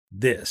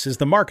This is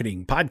the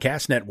Marketing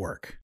Podcast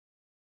Network.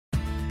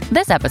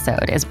 This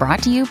episode is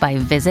brought to you by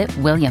Visit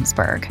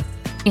Williamsburg.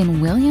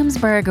 In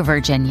Williamsburg,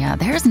 Virginia,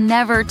 there's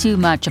never too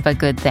much of a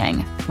good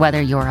thing.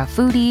 Whether you're a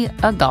foodie,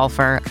 a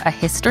golfer, a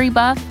history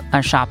buff, a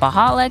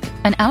shopaholic,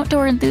 an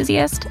outdoor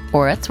enthusiast,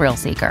 or a thrill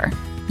seeker,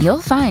 you'll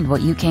find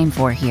what you came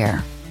for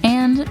here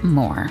and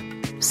more.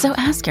 So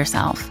ask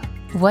yourself,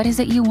 what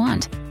is it you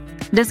want?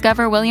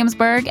 Discover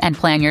Williamsburg and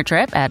plan your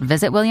trip at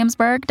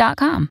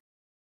visitwilliamsburg.com.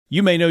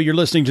 You may know you're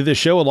listening to this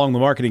show along the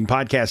Marketing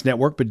Podcast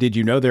Network, but did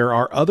you know there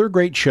are other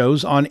great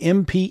shows on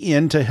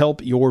MPN to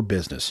help your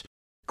business?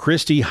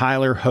 Christy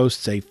Heiler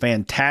hosts a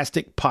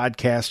fantastic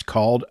podcast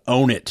called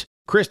Own It.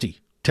 Christy,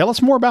 tell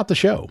us more about the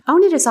show.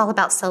 Own It is all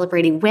about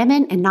celebrating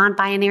women and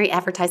non-binary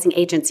advertising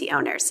agency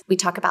owners. We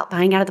talk about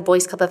buying out of the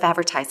Boys Club of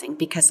Advertising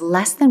because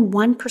less than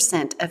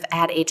 1% of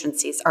ad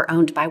agencies are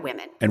owned by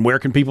women. And where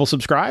can people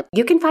subscribe?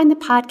 You can find the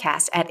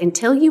podcast at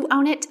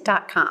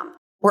untilyouownit.com.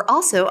 We're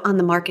also on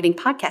the Marketing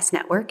Podcast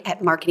Network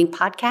at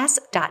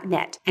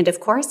marketingpodcast.net. And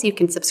of course, you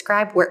can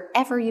subscribe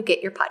wherever you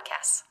get your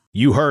podcasts.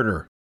 You heard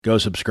her. Go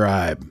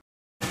subscribe.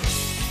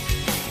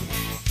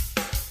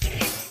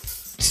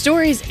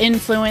 Stories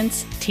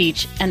influence,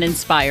 teach, and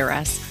inspire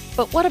us.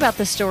 But what about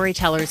the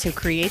storytellers who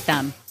create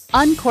them?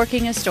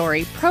 Uncorking a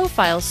Story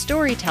profiles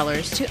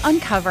storytellers to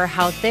uncover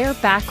how their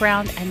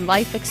background and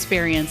life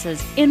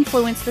experiences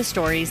influence the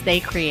stories they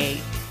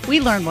create.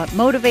 We learn what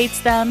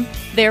motivates them,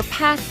 their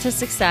path to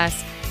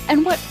success,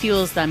 and what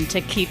fuels them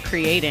to keep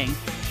creating.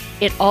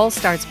 It all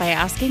starts by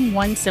asking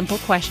one simple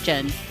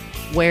question: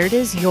 where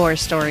does your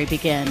story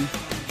begin?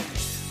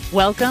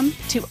 Welcome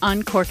to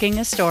Uncorking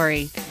a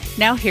Story.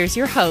 Now here's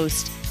your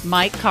host,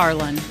 Mike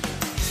Carlin.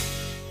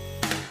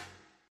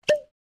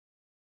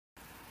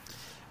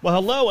 Well,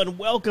 hello and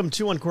welcome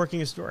to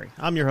Uncorking a Story.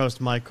 I'm your host,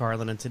 Mike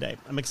Carlin, and today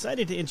I'm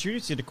excited to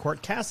introduce you to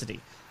Court Cassidy.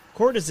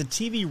 Court is a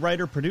TV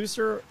writer,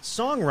 producer,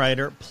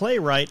 songwriter,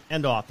 playwright,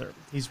 and author.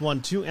 He's won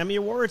 2 Emmy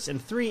Awards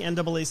and 3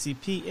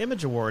 NAACP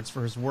Image Awards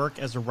for his work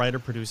as a writer,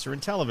 producer,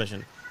 and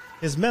television.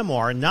 His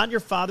memoir, Not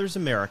Your Father's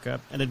America,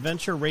 an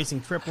adventure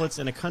raising triplets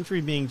in a country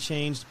being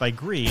changed by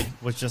greed,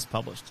 was just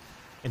published.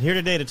 And here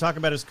today to talk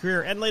about his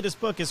career and latest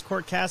book is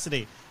Court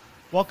Cassidy.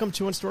 Welcome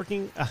to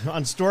Uncorking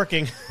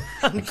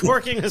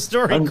a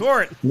Story,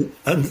 Court.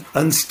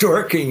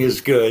 Unstorking is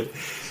good.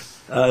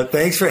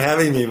 Thanks for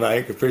having me,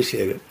 Mike.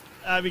 Appreciate it.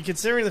 I mean,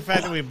 considering the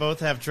fact that we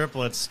both have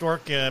triplets,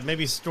 Stork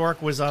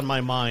was on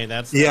my mind.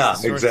 That's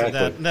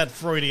exactly that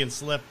Freudian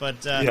slip.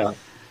 But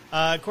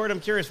Court, I'm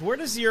curious, where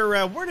does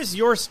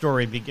your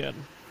story begin?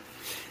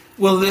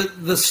 Well,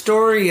 the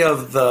story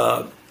of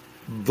the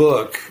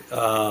book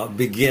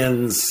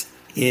begins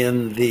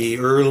in the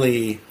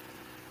early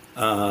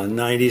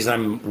 90s.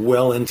 I'm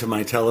well into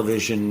my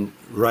television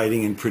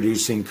writing and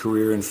producing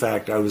career. In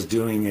fact, I was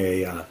doing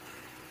a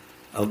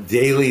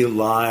daily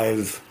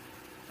live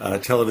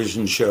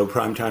television show,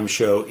 primetime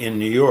show in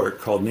New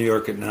York called New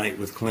York at Night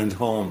with Clint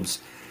Holmes.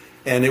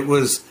 And it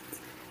was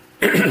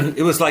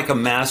it was like a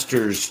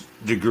master's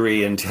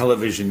degree in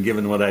television,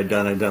 given what I'd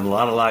done. I'd done a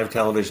lot of live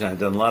television. I'd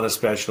done a lot of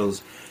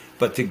specials.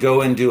 But to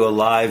go and do a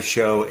live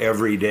show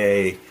every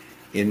day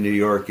in New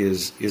York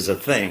is a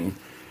thing.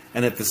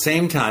 And at the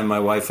same time, my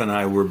wife and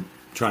I were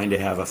trying to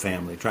have a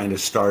family, trying to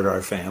start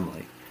our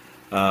family.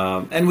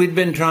 And we'd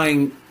been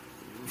trying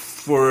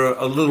for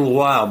a little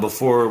while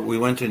before we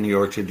went to New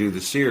York to do the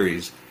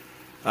series.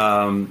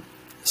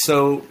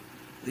 So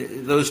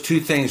those two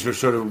things were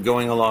sort of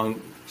going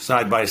along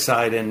side by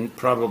side, and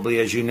probably,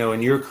 as you know,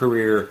 in your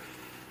career,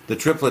 the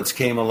triplets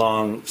came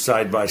along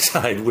side by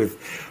side with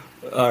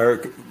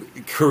our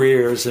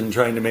careers and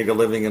trying to make a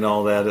living and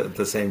all that at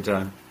the same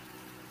time.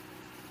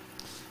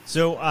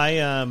 So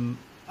I'm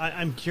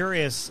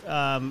curious,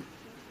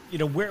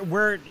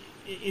 where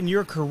in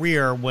your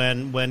career,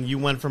 when you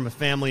went from a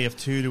family of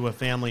 2 to a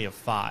family of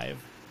 5,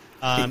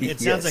 it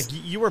sounds like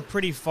you were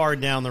pretty far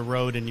down the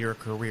road in your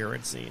career,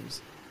 it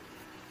seems.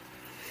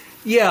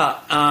 Yeah,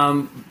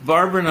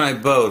 Barbara and I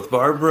both.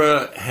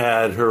 Barbara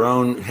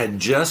had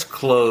just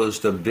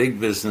closed a big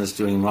business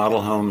doing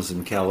model homes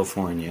in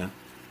California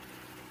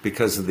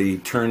because of the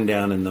turn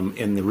down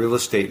in the real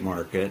estate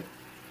market.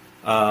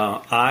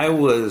 I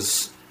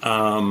was,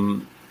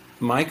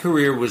 my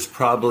career was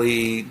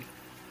probably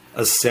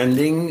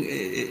ascending.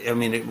 I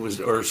mean, it was,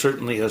 or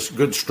certainly a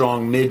good,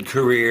 strong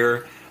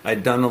mid-career.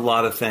 I'd done a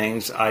lot of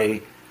things.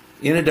 I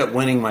ended up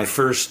winning my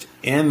first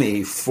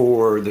Emmy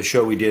for the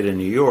show we did in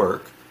New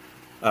York.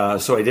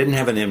 So I didn't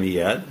have an Emmy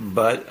yet,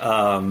 but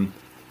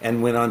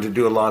and went on to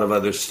do a lot of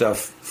other stuff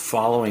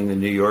following the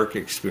New York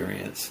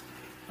experience.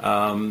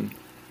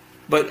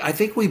 But I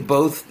think we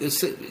both,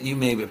 you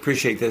may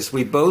appreciate this,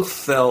 we both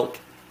felt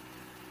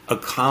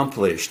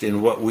accomplished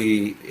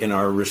in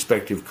our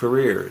respective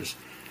careers.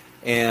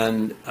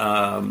 And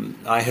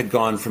I had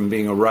gone from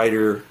being a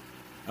writer,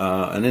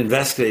 an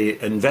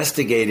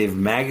investigative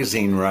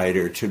magazine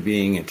writer, to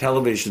being a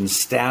television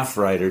staff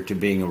writer, to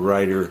being a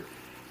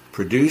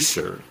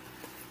writer-producer.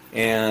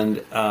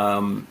 And,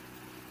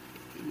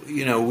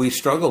 we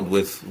struggled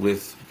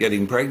with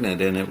getting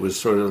pregnant, and it was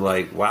sort of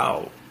like,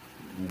 wow,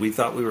 we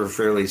thought we were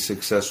fairly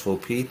successful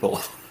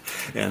people,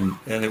 and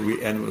it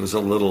was a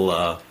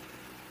little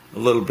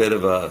bit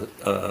of a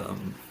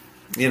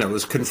it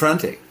was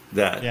confronting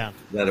that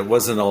it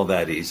wasn't all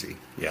that easy.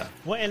 Yeah.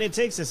 Well, and it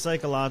takes a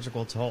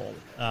psychological toll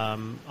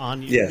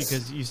on you Yes.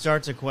 because you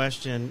start to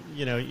question.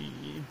 You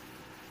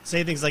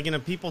say things like,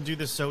 people do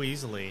this so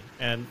easily,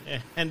 and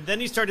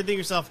then you start to think to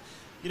yourself,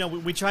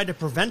 we tried to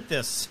prevent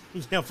this,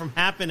 from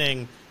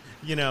happening,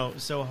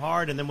 so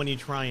hard, and then when you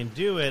try and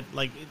do it,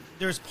 like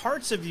there's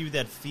parts of you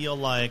that feel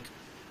like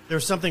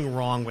there's something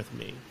wrong with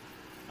me,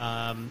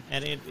 and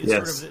it's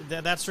Yes. sort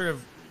of that sort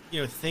of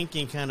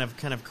thinking kind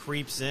of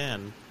creeps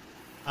in.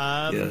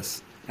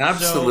 Yes,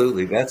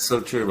 absolutely. That's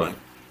so true, Mike.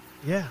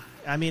 Yeah,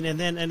 I mean,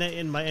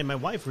 and my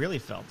wife really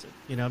felt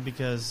it,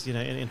 because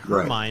in her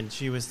Right. mind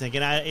she was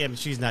thinking,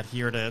 she's not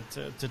here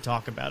to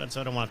talk about it, so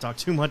I don't want to talk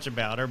too much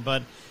about her.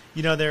 But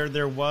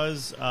there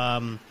was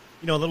a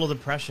little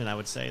depression, I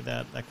would say,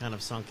 that kind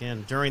of sunk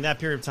in during that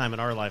period of time in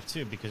our life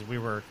too, because we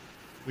were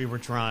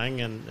trying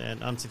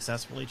and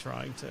unsuccessfully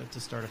trying to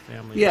start a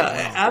family. Yeah,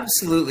 as well.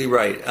 absolutely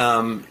right.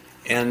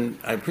 And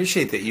I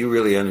appreciate that you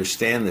really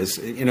understand this.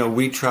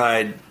 We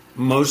tried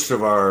most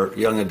of our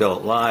young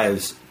adult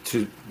lives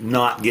to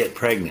not get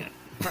pregnant,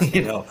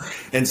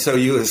 and so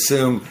you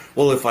assume,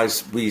 well, if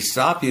we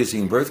stop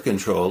using birth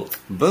control,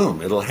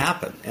 boom, it'll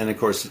happen. And of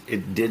course,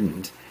 it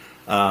didn't.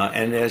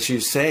 And as you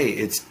say,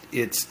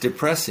 it's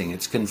depressing,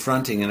 it's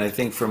confronting, and I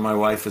think for my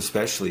wife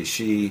especially,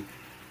 she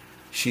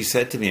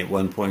said to me at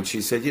one point,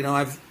 she said,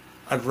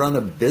 I've run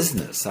a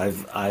business,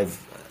 I've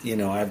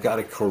got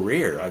a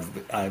career,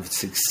 I've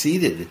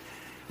succeeded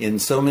in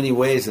so many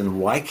ways, and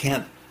why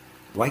can't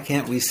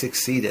we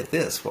succeed at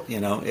this? Well,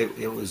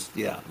 it was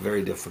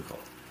very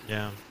difficult.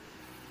 Yeah.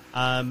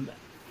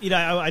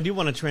 I do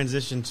want to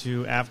transition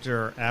to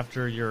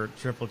after your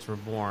triplets were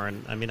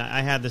born. I mean,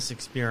 I had this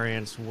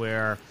experience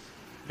where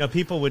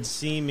people would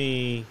see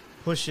me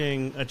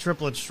pushing a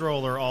triplet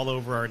stroller all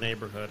over our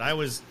neighborhood. I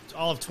was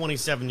all of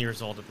 27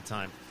 years old at the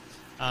time.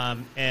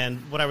 And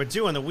what I would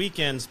do on the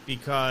weekends,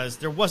 because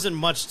there wasn't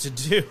much to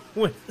do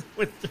with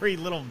three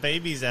little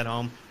babies at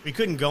home, we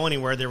couldn't go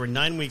anywhere. They were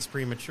 9 weeks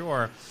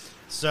premature.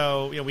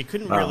 So, we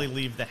couldn't really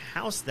leave the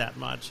house that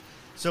much.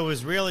 So it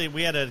was really,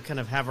 we had to kind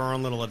of have our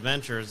own little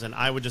adventures, and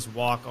I would just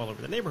walk all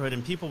over the neighborhood,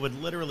 and people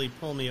would literally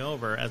pull me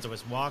over as I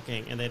was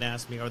walking, and they'd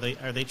ask me, are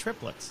they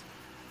triplets?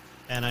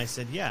 And I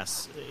said,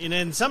 yes. And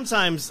then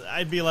sometimes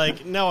I'd be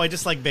like, no, I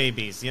just like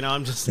babies.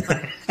 I'm just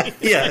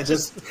Yeah,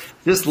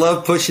 just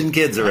love pushing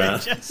kids I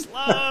around. just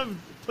love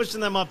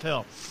pushing them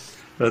uphill.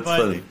 That's But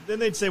funny. then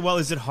they'd say, well,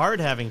 is it hard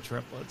having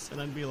triplets?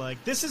 And I'd be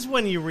like, this is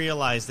when you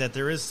realize that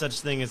there is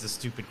such thing as a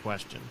stupid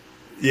question.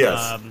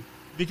 Yes.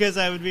 Because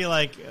I would be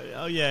like,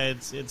 oh, yeah,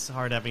 it's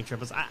hard having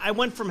triplets. I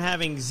went from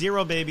having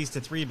 0 babies to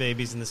 3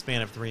 babies in the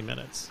span of 3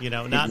 minutes,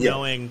 not Yeah.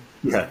 knowing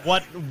Yeah.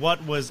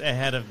 what was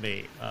ahead of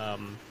me.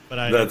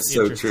 But That's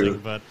so interesting.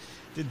 true. But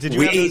did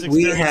you have those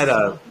we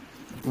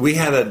experiences?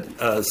 had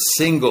a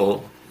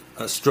single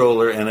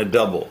stroller and a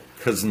double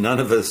because none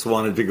of us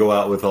wanted to go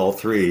out with all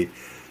three.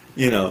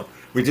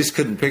 We just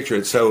couldn't picture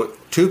it. So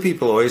 2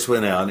 people always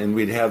went out, and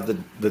we'd have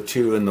the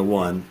 2 and the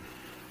 1.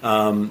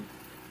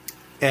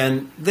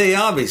 And they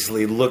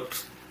obviously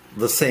looked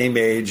the same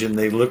age, and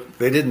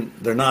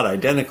they're not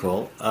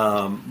identical,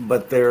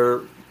 but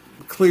they're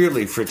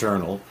clearly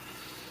fraternal.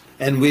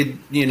 And we'd,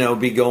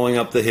 be going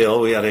up the hill.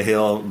 We had a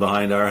hill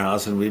behind our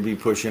house, and we'd be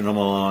pushing them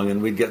along,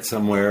 and we'd get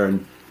somewhere,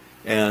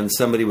 and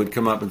somebody would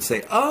come up and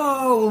say,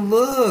 "Oh,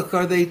 look,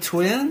 are they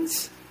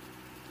twins?"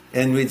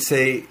 And we'd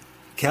say,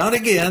 "Count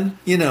again,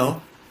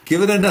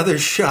 give it another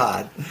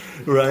shot,"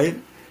 right?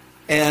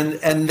 And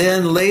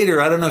then later,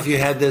 I don't know if you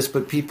had this,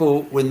 but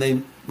people, when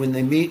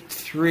they meet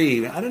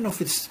 3, I don't know if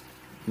it's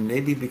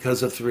maybe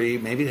because of 3,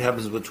 maybe it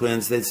happens with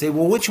twins, they'd say,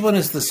 "Well, which one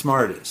is the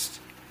smartest?"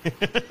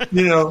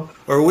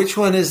 Or which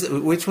one's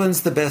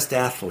the best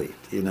athlete,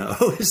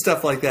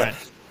 stuff like that.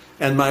 Right.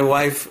 And my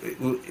wife,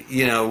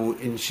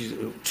 and she,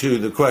 to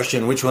the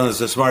question, which one is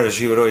the smartest,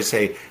 she would always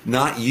say,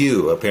 "Not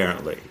you,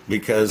 apparently,"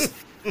 because,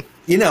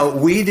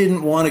 we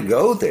didn't want to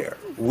go there.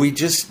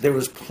 There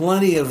was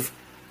plenty of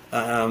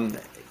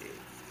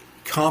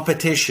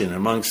competition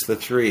amongst the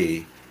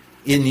 3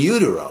 in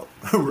utero,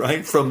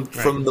 right? From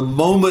the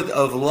moment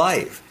of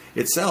life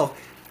itself.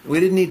 We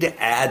didn't need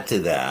to add to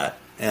that.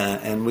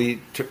 And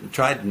we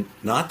tried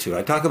not to.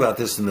 I talk about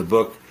this in the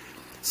book,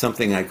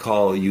 something I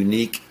call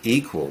unique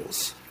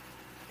equals.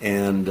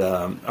 And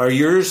are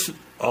yours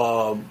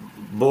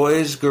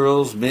boys,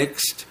 girls,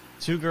 mixed?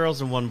 2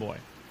 girls and 1 boy.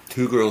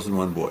 2 girls and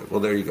 1 boy.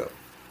 Well, there you go.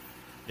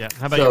 Yeah.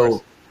 How about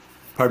yours?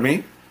 Pardon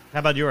me? How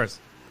about yours?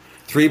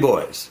 3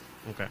 boys.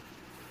 Okay.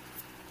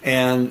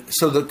 And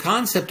so the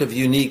concept of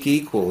unique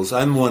equals,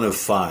 I'm one of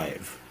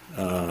 5.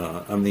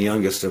 I'm the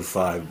youngest of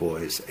 5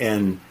 boys.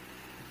 And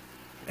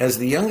as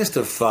the youngest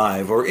of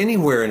 5, or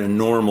anywhere in a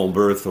normal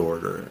birth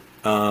order,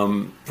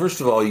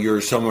 first of all,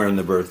 you're somewhere in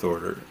the birth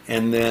order.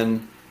 And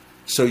then,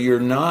 so you're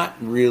not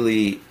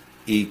really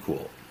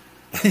equal.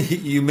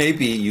 You may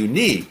be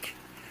unique,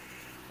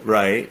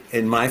 right?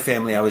 In my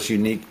family, I was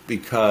unique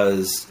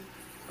because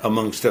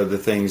amongst other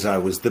things, I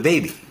was the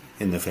baby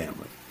in the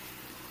family.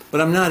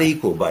 But I'm not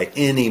equal by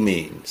any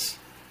means,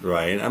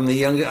 right? I'm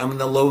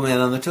the low man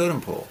on the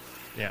totem pole.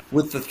 Yeah.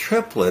 With the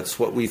triplets,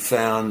 what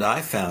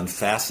I found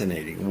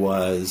fascinating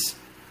was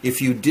if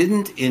you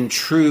didn't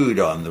intrude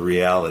on the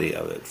reality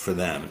of it for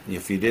them,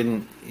 if you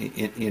didn't,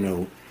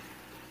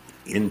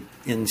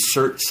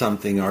 insert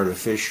something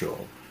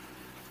artificial,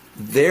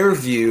 their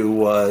view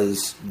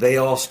was they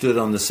all stood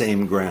on the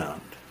same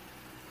ground.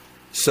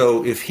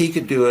 So if he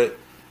could do it,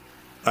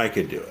 I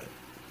could do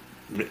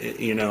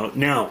it.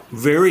 Now,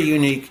 very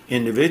unique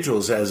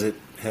individuals, as it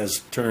has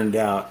turned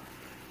out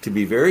to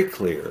be very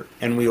clear,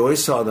 and we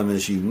always saw them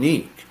as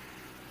unique.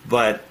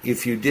 But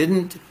if you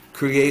didn't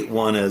create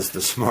one as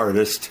the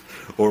smartest,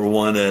 or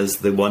one as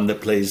the one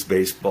that plays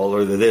baseball,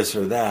 or the this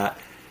or that,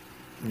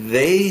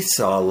 they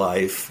saw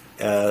life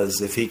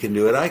as if he can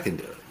do it, I can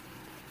do it.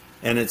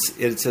 And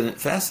it's a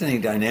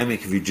fascinating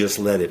dynamic if you just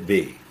let it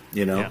be,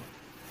 Yeah.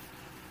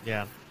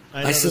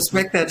 I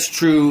suspect that's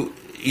true,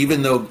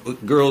 even though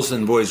girls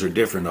and boys are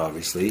different,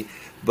 obviously.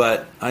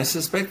 But I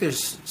suspect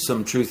there's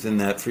some truth in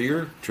that for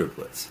your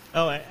triplets.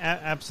 Oh,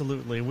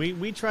 absolutely.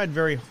 We tried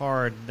very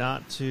hard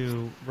not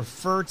to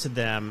refer to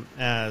them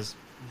as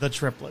the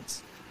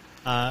triplets.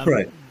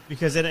 Right.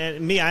 Because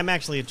I'm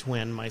actually a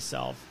twin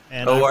myself.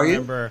 And are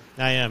you?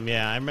 I am,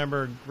 yeah. I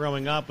remember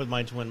growing up with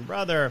my twin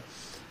brother.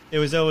 It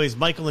was always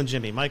Michael and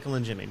Jimmy, Michael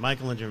and Jimmy,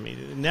 Michael and Jimmy.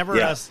 Never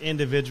us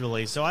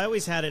individually. So I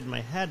always had it in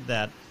my head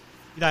that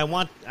I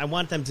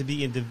want them to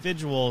be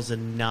individuals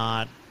and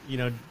not,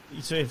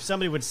 so if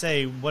somebody would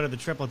say, what are the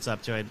triplets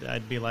up to?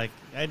 I'd be like,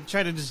 I'd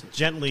try to just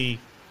gently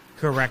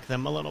correct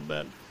them a little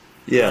bit.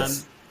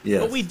 Yes.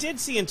 Yes. But we did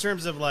see in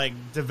terms of like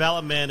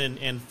development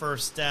and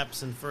first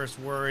steps and first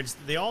words,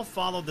 they all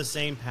followed the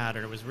same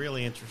pattern. It was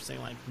really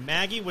interesting. Like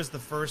Maggie was the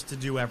first to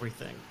do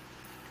everything.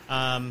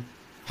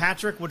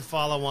 Patrick would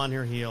follow on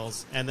her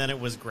heels, and then it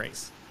was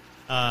Grace.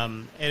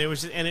 And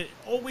it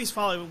always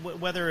followed,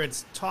 whether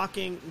it's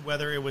talking,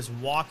 whether it was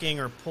walking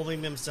or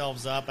pulling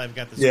themselves up. I've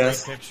got this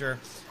great picture.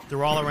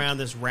 They're all around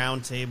this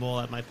round table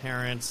at my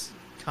parents'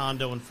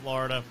 condo in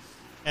Florida,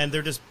 and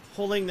they're just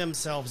pulling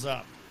themselves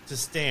up to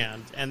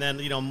stand. And then,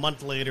 a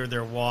month later,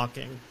 they're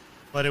walking.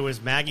 But it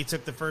was Maggie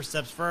took the first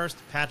steps first.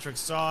 Patrick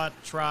saw it,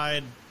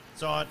 tried,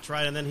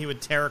 and then he would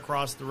tear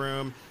across the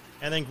room.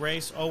 And then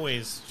Grace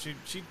always,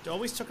 she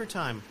always took her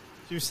time.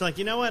 She was like,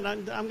 you know what?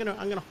 I'm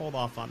gonna hold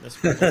off on this.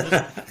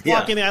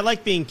 Walking, I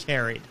like being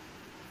carried.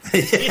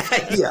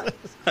 Yeah.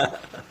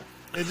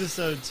 It's just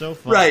so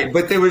fun. Right,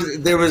 but there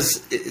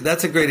was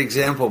that's a great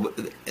example.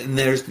 And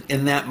there's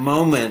in that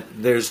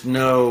moment, there's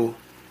no.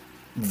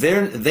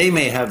 They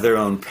may have their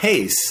own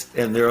pace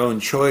and their own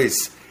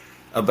choice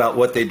about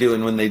what they do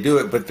and when they do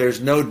it, but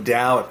there's no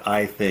doubt,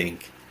 I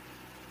think,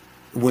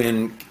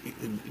 when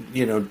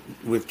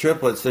with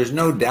triplets, there's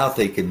no doubt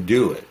they can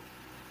do it.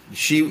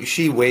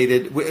 She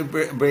waited.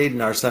 Braden,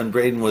 our son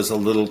Braden, was a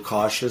little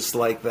cautious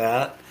like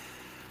that,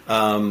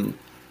 but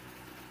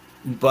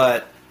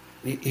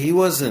he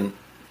wasn't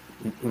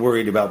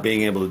worried about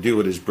being able to do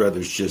what his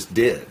brothers just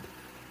did.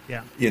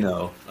 Yeah.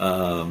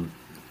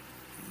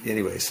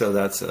 Anyway, so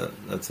that's a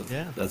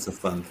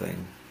fun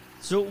thing.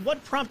 So,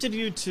 what prompted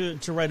you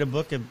to write a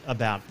book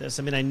about this?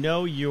 I mean, I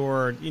know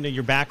your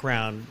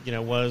background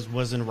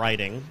was in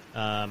writing,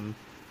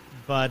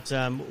 but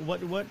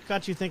what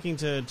got you thinking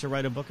to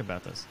write a book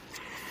about this?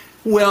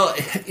 Well,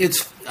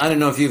 I don't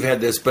know if you've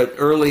had this, but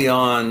early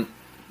on,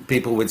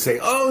 people would say,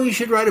 "Oh, you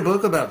should write a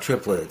book about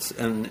triplets,"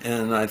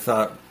 and I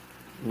thought,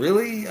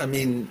 really? I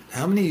mean,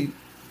 how many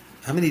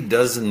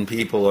dozen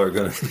people are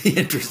going to be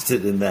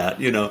interested in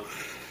that?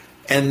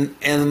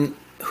 And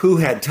who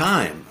had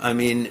time? I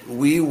mean,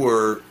 we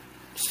were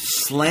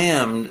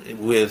slammed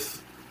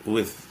with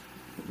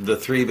the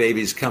three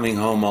babies coming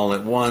home all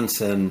at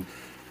once, and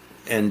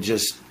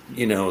just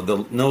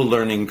the no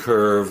learning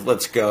curve.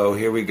 Let's go,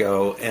 here we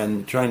go,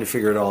 and trying to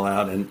figure it all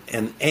out,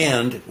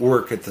 and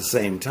work at the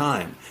same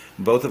time.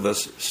 Both of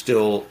us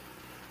still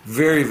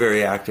very,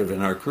 very active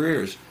in our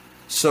careers,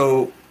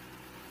 so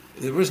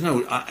there was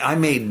no. I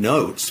made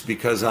notes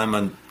because I'm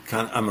a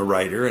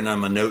writer and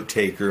I'm a note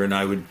taker, and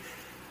I would.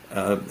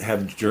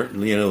 Have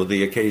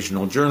the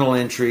occasional journal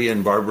entry,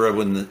 and Barbara,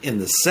 in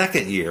the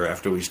second year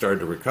after we started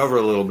to recover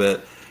a little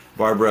bit,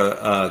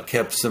 Barbara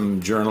kept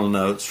some journal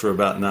notes for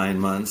about 9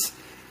 months,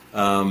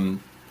 and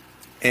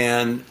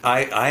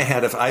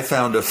I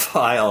found a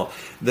file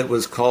that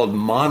was called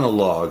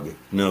monologue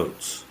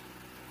notes,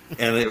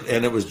 and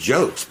it was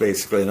jokes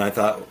basically, and I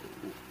thought.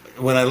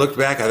 When I looked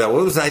back, I thought,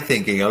 what was I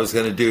thinking? I was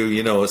going to do,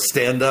 a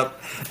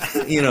stand-up,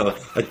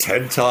 a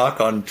TED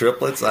Talk on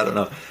triplets. I don't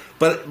know.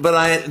 But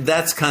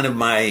that's kind of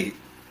my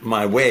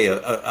way.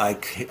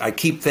 I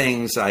keep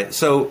things.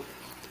 So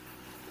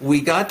we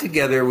got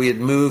together. We had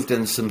moved,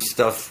 and some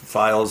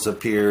files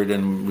appeared,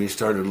 and we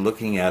started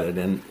looking at it.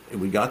 And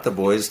we got the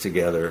boys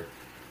together,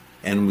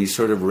 and we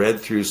sort of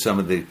read through some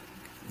of the.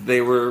 They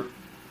were,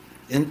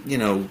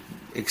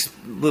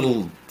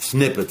 little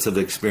snippets of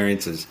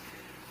experiences,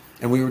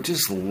 and we were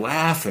just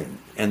laughing,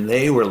 and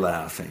they were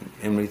laughing,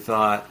 and we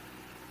thought.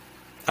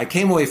 I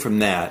came away from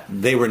that.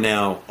 They were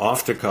now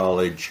off to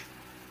college.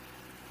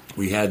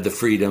 We had the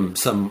freedom,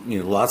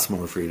 lots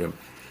more freedom.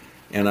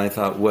 And I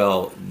thought,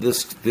 well,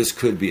 this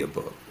could be a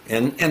book.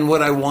 And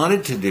what I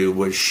wanted to do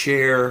was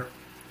share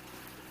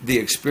the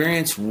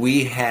experience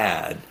we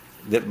had,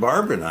 that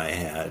Barbara and I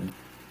had,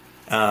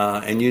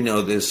 and you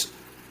know this,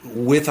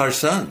 with our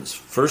sons,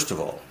 first of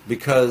all,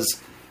 because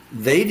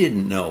they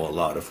didn't know a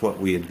lot of what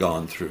we had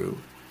gone through,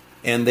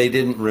 and they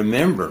didn't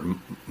remember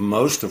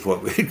most of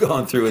what we had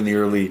gone through in the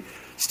early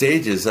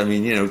stages. I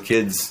mean,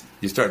 kids,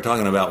 you start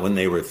talking about when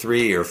they were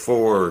 3 or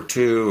 4 or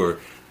 2, or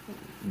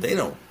they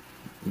don't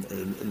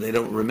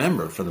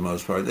remember for the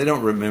most part. They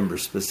don't remember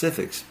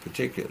specifics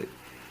particularly.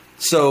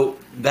 So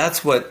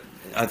that's what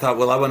I thought.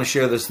 Well, I want to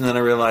share this, and then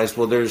I realized,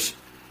 well, there's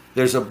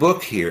a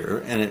book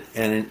here, and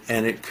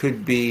it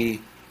could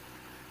be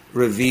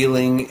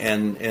revealing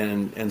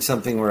and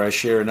something where I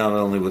share not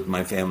only with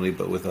my family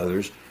but with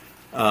others.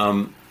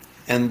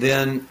 And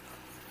then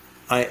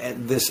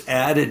this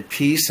added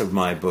piece of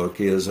my book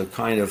is a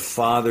kind of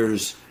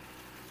father's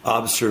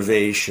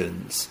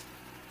observations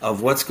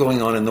of what's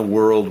going on in the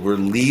world we're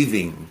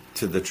leaving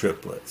to the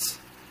triplets.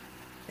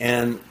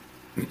 And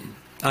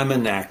I'm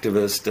an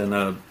activist,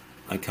 and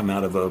I come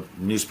out of a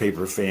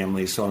newspaper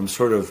family, so I'm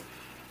sort of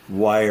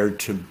wired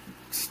to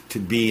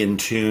be in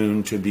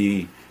tune, to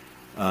be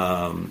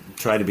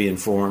try to be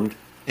informed.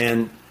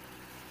 And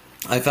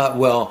I thought,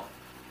 well,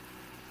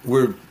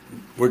 we're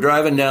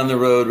driving down the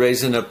road,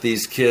 raising up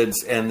these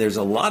kids, and there's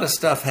a lot of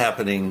stuff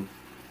happening,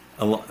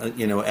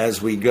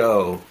 as we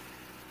go,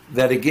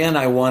 that again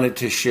I wanted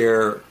to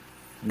share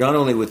not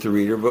only with the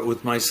reader but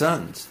with my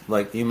sons.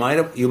 Like, you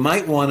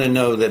might want to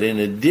know that in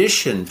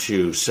addition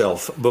to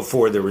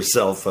before there were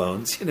cell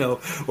phones,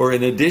 or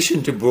in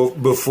addition to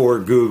before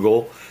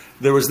Google,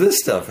 there was this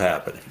stuff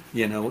happening,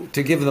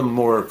 to give them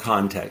more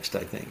context,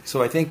 I think.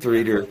 So I think the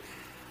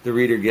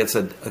reader gets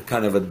a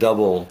kind of a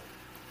double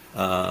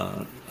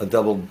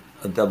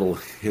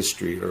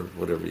history, or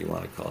whatever you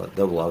want to call it,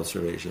 double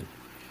observation.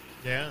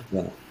 Yeah.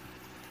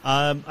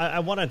 I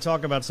want to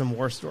talk about some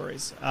war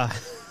stories.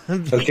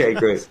 Okay,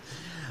 great.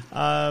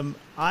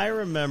 I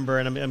remember,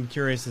 and I'm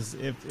curious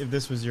if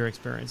this was your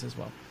experience as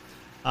well.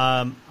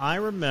 I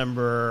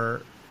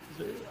remember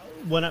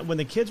when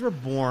the kids were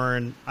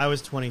born, I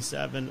was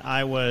 27.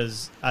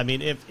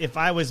 If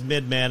I was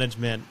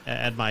mid-management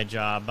at my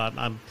job,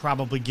 I'm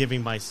probably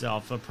giving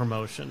myself a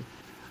promotion.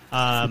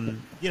 I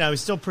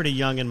was still pretty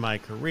young in my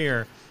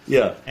career.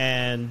 Yeah.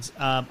 And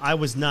I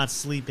was not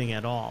sleeping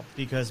at all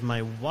because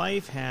my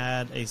wife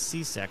had a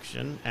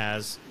C-section,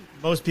 as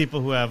most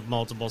people who have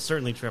multiple,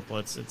 certainly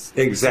triplets, it's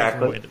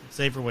exactly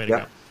safer way to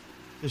go.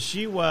 So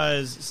she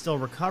was still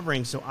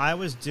recovering, so I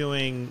was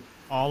doing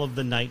all of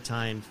the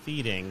nighttime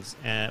feedings,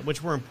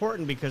 which were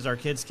important because our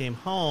kids came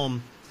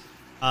home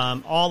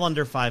all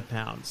under 5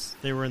 pounds.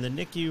 They were in the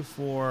NICU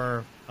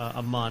for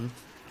a month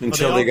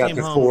until they got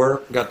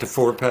to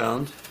 4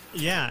 pounds.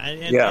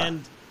 Yeah,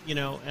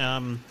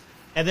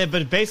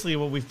 but basically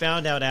what we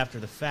found out after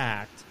the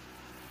fact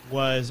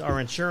was our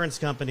insurance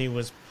company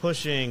was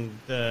pushing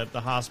the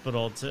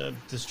hospital to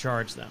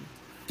discharge them.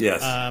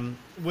 Yes.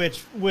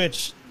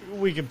 Which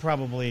we could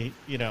probably,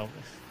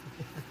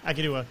 I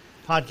could do a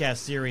podcast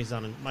series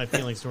on my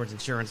feelings towards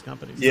insurance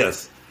companies.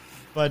 Yes.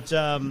 But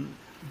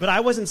I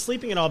wasn't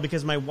sleeping at all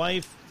because my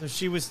wife,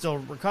 she was still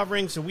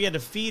recovering, so we had to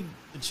feed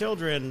the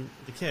children,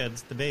 the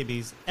kids, the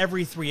babies,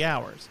 every 3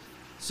 hours.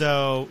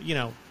 So,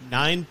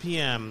 9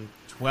 p.m.,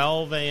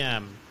 12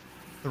 a.m.,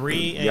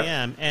 3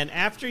 a.m., and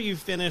after you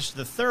finish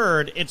the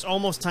third, it's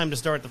almost time to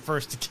start the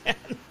first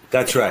again.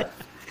 That's right.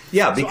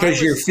 Yeah,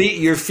 because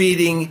you're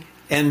feeding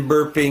and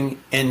burping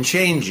and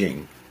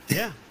changing.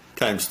 Yeah.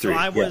 Times 3.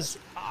 So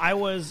I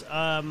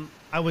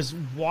was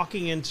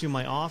walking into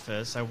my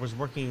office. I was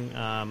working,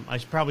 I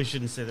probably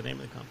shouldn't say the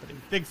name of the company,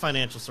 big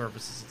financial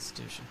services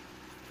institution.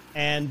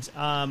 And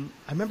I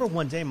remember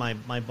one day my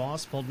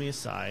boss pulled me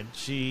aside.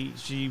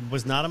 She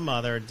was not a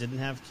mother, didn't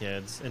have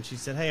kids, and she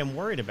said, "Hey, I'm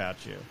worried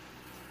about you."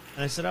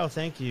 And I said, "Oh,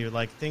 thank you.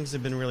 Like, things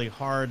have been really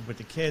hard with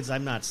the kids.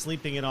 I'm not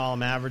sleeping at all.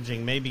 I'm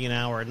averaging maybe an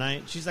hour a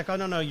night." She's like, "Oh,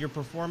 no, your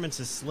performance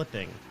is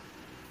slipping.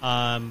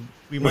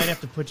 We might have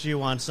to put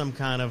you on some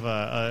kind of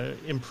a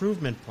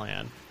improvement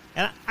plan."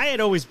 And I had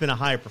always been a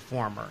high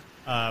performer.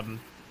 And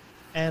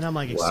I'm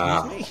like,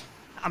 "Excuse me?"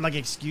 I'm like,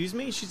 "Excuse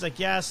me?" She's like,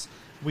 "Yes.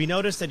 We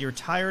noticed that you're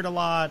tired a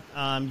lot.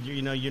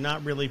 You're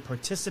not really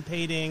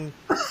participating."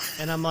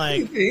 And I'm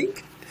like,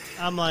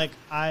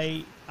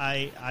 I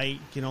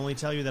can only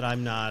tell you that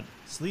I'm not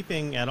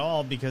sleeping at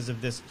all because of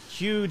this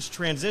huge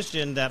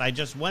transition that I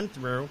just went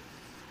through.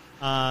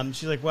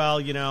 She's like,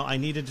 "Well, I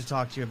needed to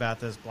talk to you about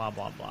this, blah,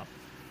 blah, blah."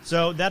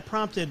 So that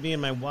prompted me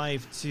and my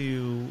wife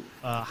to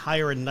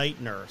hire a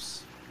night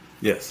nurse.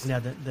 Yes. Now,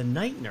 the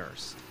night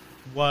nurse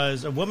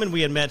was a woman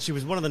we had met. She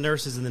was one of the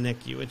nurses in the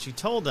NICU, and she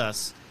told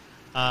us,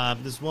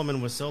 this woman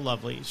was so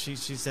lovely. She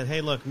said,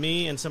 "Hey, look,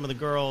 me and some of the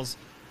girls,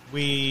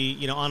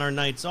 we, on our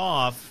nights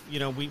off,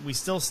 we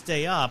still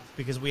stay up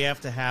because we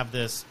have to have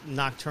this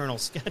nocturnal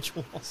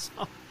schedule.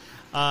 So,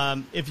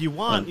 if you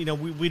want,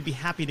 we'd be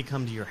happy to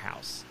come to your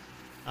house."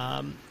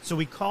 So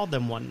we called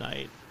them one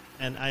night,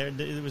 and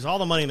it was all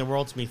the money in the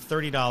world to me,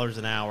 $30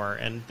 an hour,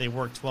 and they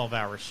worked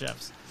 12-hour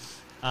shifts.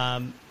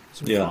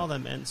 So we called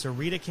them, and so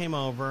Rita came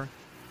over,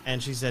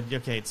 and she said,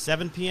 okay, it's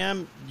 7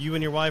 p.m., you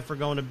and your wife are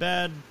going to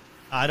bed.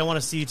 I don't want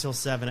to see you till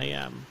 7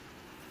 a.m.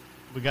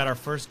 We got our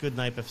first good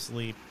night of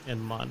sleep in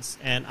months,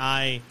 and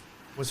I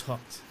was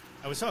hooked.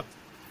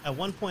 At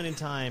one point in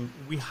time,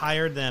 we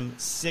hired them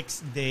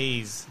 6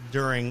 days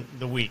during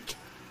the week.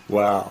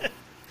 Wow.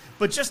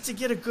 But just to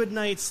get a good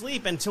night's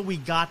sleep until we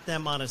got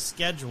them on a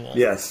schedule.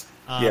 Yes.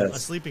 A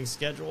sleeping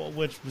schedule,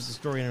 which was a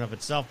story in and of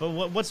itself. But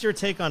what's your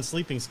take on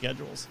sleeping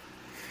schedules?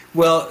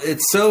 Well,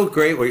 it's so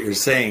great what you're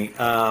saying,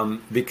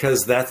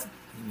 because that's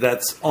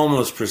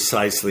almost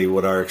precisely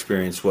what our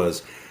experience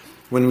was.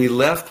 When we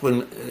left,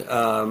 when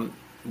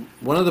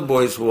one of the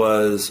boys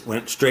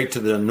went straight to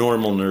the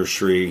normal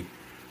nursery.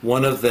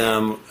 One of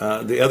them,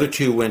 the other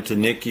two went to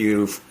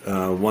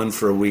NICU, one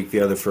for a week,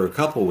 the other for a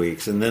couple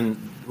weeks. And then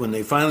when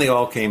they finally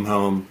all came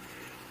home,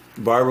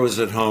 Barbara was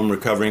at home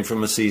recovering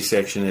from a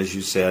C-section, as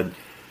you said.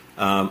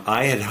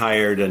 I had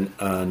hired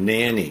a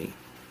nanny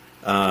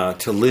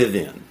to live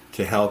in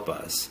to help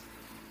us.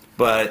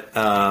 But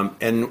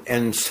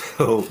and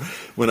so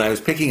when I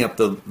was picking up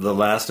the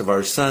last of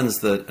our sons,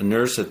 the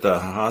nurse at the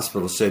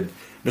hospital said,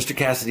 "Mr.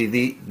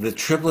 Cassidy, the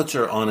triplets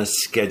are on a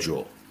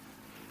schedule.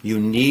 You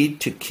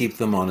need to keep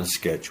them on a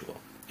schedule."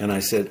 And I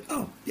said,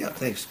 "Oh, yeah,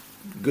 thanks.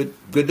 Good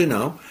to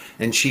know."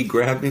 And she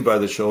grabbed me by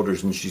the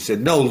shoulders and she said,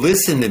 "No,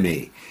 listen to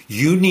me.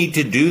 You need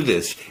to do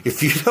this.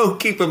 If you don't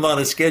keep them on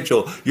a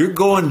schedule, you're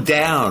going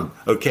down,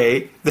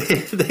 okay?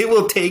 They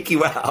will take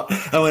you out."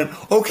 I went,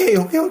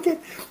 okay.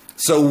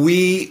 So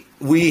we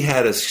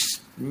had a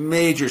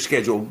major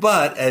schedule.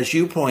 But as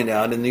you point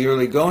out, in the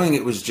early going,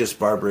 it was just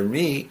Barbara and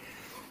me.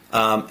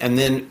 And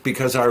then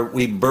because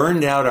we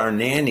burned out our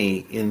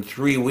nanny in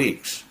 3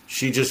 weeks,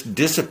 she just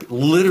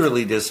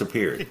literally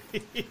disappeared.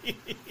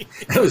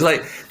 It was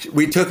like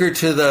we took her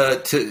to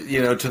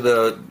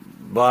the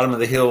bottom of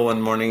the hill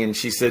one morning, and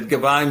she said,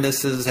 "Goodbye,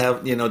 Mrs.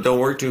 Don't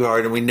work too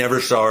hard," and we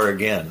never saw her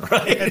again.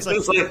 Right? That's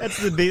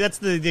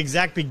the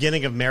exact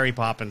beginning of Mary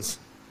Poppins.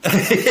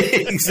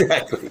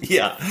 Exactly.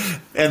 Yeah.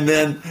 And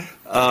then,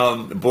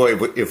 boy,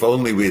 if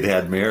only we'd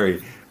had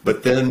Mary.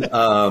 But then.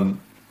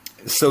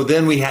 So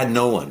then we had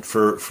no one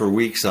for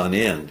weeks on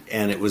end,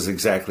 and it was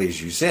exactly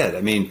as you said.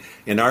 I mean,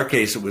 in our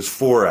case, it was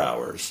 4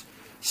 hours.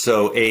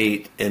 So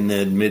 8, and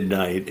then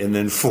midnight, and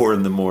then 4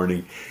 in the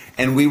morning.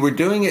 And we were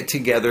doing it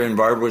together, and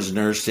Barbara was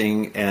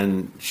nursing,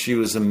 and she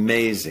was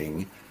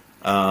amazing.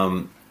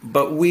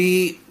 But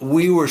we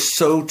were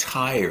so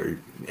tired,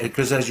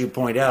 because as you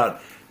point out,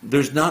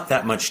 there's not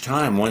that much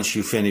time once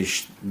you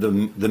finish the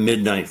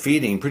midnight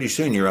feeding. Pretty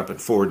soon you're up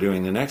at 4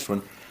 doing the next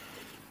one.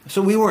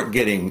 So we weren't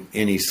getting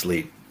any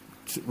sleep.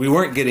 We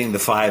weren't getting the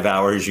 5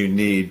 hours you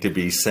need to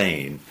be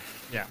sane.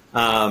 Yeah.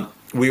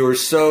 We were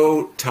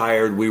so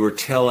tired. We were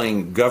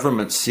telling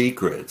government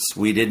secrets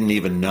we didn't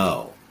even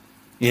know.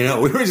 We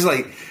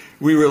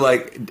were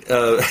like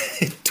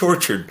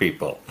tortured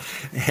people,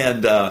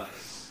 and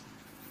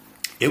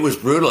it was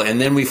brutal. And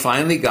then we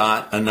finally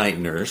got a night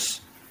nurse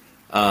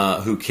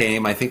who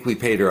came. I think we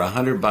paid her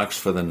 $100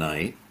 for the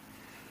night.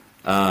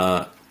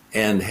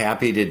 And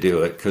happy to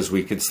do it because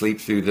we could sleep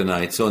through the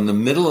night. So in the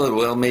middle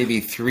of, maybe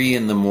 3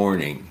 in the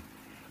morning,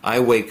 I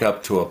wake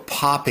up to a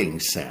popping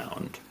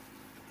sound.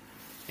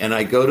 And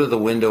I go to the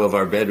window of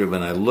our bedroom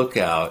and I look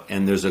out,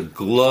 and there's a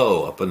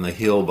glow up on the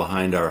hill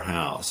behind our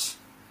house.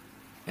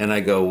 And I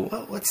go,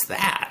 what's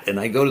that? And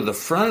I go to the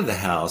front of the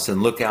house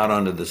and look out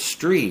onto the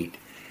street.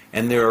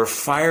 And there are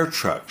fire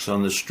trucks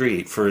on the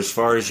street for as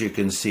far as you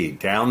can see.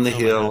 Down the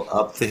hill,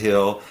 up the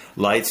hill,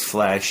 lights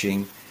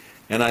flashing.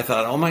 And I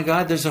thought, oh, my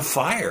God, there's a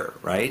fire,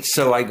 right?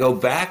 So I go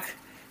back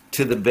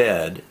to the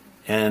bed,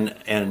 and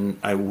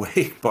I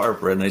wake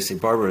Barbara, and I say,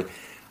 "Barbara,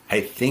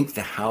 I think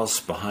the house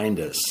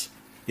behind us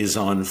is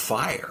on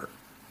fire."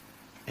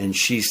 And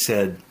she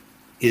said,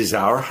 "Is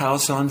our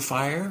house on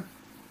fire?"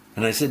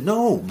 And I said,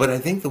 "No, but I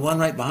think the one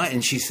right behind."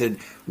 And she said,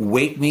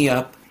 "Wake me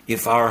up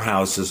if our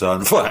house is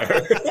on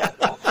fire."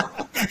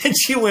 And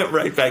she went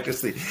right back to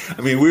sleep.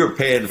 I mean, we were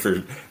paying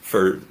for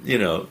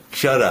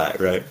shut-eye,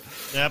 right?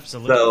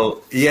 Absolutely.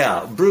 So,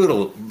 yeah,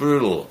 brutal.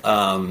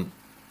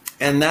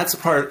 And that's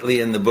partly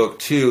in the book,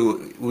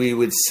 too. We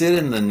would sit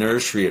in the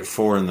nursery at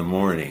 4 in the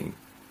morning,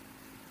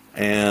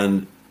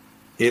 and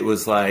it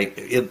was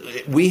like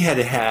we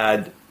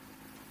had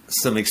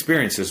some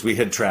experiences. We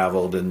had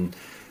traveled and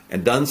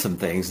done some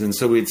things, and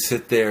so we'd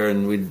sit there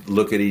and we'd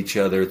look at each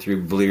other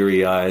through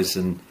bleary eyes,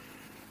 and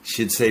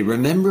she'd say,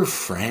 "Remember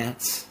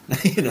France?"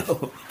 And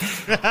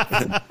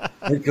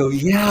I'd go,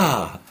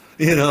 "Yeah."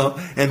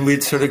 And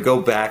we'd sort of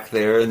go back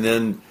there. And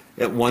then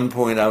at one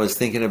point I was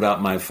thinking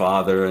about my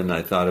father, and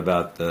I thought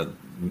about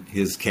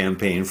his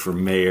campaign for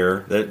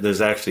mayor.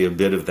 There's actually a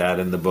bit of that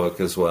in the book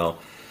as well.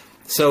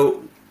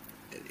 So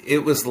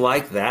it was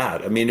like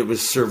that. I mean, it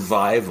was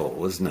survival,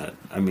 wasn't it?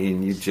 I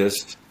mean, you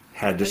just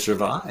had to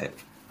survive.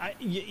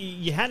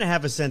 You had to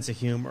have a sense of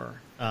humor.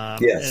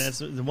 Yes. And it's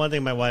the one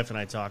thing my wife and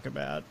I talk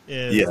about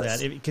is Yes.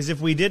 that because if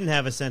we didn't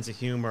have a sense of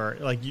humor,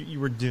 like you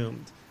were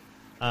doomed.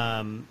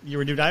 You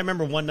were doomed. I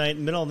remember one night,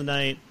 middle of the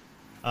night,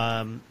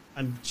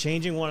 I'm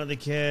changing one of the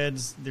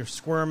kids. They're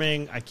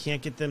squirming. I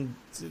can't get them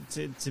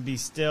to be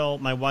still.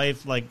 My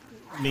wife like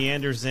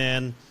meanders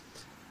in,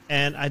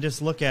 and I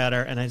just look at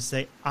her and I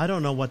say, I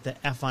don't know what the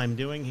F I'm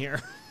doing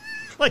here.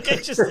 Like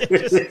it just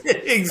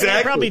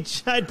Exactly.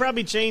 I'd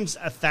probably changed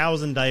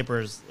 1,000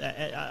 diapers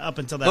up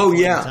until that Oh, point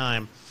yeah. in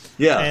time.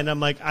 Yeah. And I'm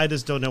like, I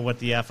just don't know what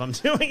the F I'm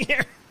doing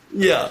here.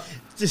 Yeah.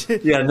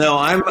 Yeah, no,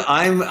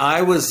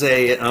 I was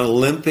an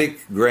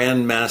Olympic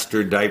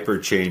grandmaster diaper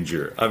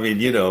changer. I mean,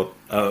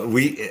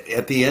 we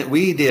at the end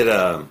we did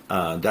a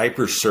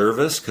diaper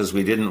service because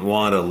we didn't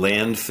want a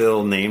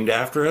landfill named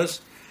after us.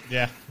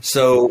 Yeah.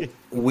 So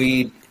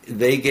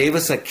they gave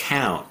us a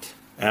count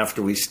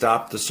after we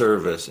stopped the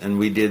service, and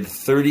we did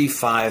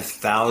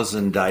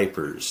 35,000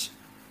 diapers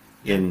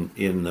in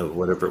the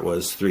whatever it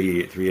was,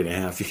 three and a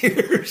half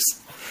years.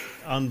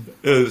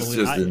 It was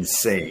just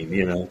insane,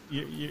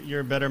 You're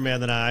a better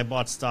man than I. I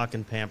bought stock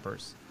in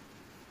Pampers.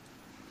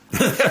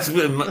 That's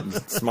been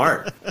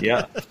smart.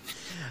 Yeah.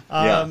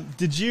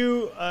 Did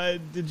you?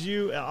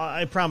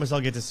 I promise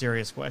I'll get to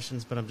serious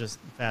questions, but I'm just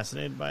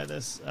fascinated by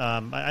this.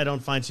 I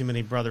don't find too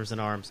many brothers in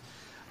arms.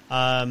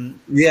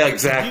 Yeah,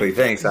 exactly.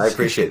 Thanks. I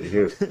appreciate it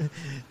too.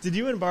 Did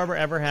you and Barbara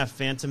ever have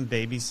phantom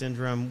baby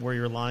syndrome where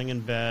you're lying in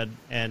bed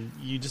and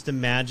you just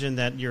imagine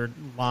that you're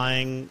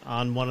lying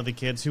on one of the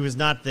kids who is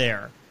not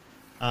there?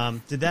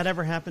 Did that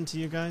ever happen to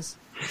you guys?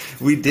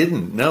 We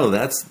didn't. No,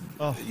 that's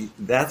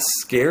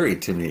scary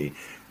to me.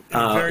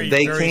 Very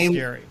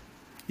scary.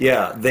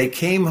 Yeah, they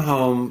came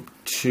home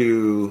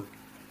to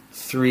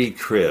 3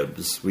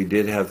 cribs. We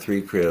did have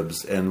 3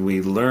 cribs, and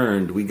we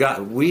learned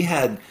we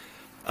had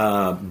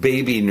a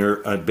baby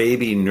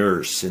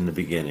nurse in the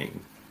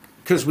beginning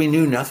because we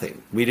knew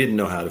nothing. We didn't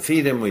know how to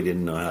feed him. We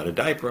didn't know how to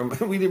diaper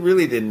him. We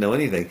really didn't know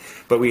anything.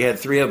 But we had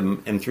 3 of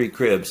them and 3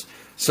 cribs,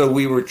 so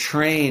we were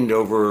trained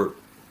over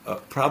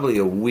probably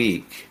a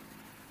week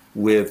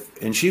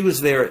and she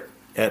was there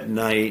at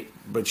night,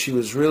 but she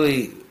was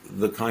really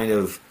the kind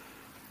of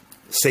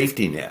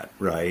safety net,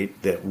 right?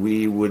 That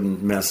we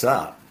wouldn't mess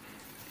up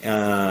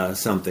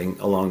something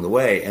along the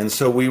way. And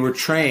so we were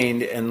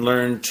trained and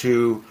learned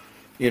to,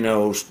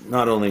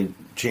 not only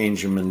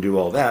change them and do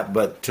all that,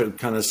 but to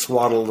kind of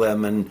swaddle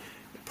them and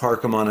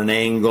park them on an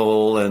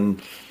angle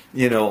and,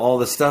 all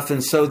the stuff.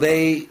 And so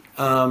they,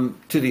 to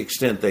the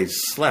extent they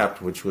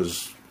slept, which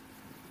was,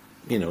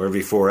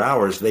 every 4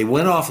 hours, they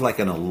went off like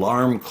an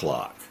alarm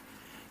clock.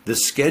 The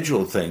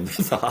schedule thing that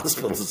the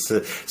hospital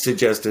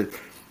suggested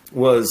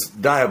was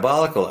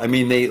diabolical. I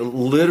mean, they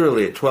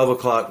literally at 12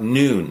 o'clock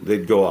noon,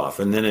 they'd go off.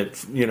 And then at,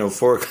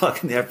 4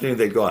 o'clock in the afternoon,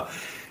 they'd go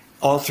off.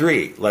 All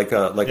 3, like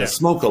a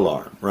smoke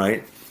alarm,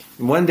 right?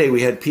 And one day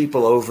we had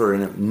people over,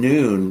 and at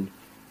noon,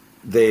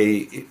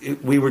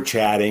 we were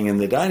chatting in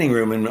the dining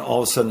room, and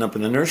all of a sudden up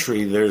in the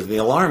nursery, the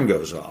alarm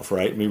goes off,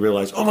 right? And we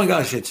realize, oh my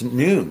gosh, it's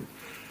noon.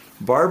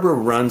 Barbara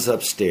runs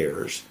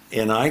upstairs,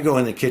 and I go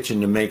in the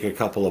kitchen to make a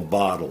couple of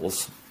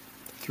bottles,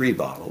 3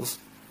 bottles,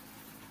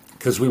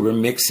 because we were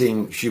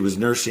mixing. She was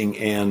nursing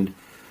and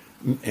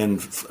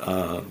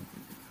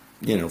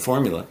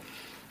formula,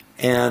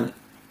 and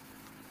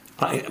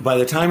by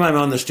the time I'm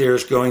on the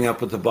stairs going up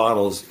with the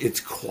bottles, it's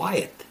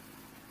quiet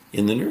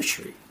in the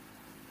nursery,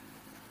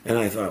 and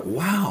I thought,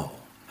 wow,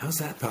 how's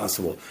that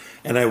possible?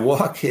 And I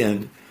walk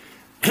in,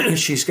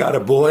 she's got a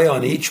boy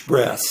on each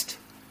breast.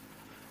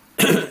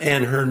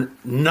 And her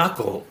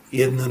knuckle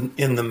in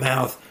the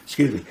mouth,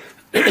 excuse me,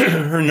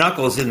 her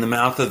knuckle's in the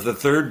mouth of the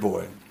 3rd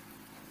boy.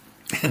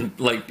 And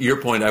like your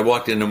point, I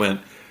walked in and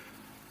went,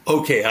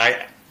 okay,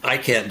 I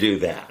can't do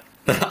that.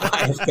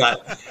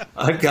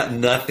 I've got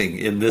nothing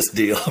in this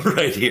deal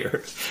right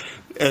here.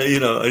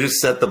 I just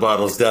set the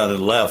bottles down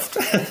and left.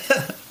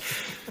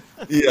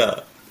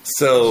 Yeah.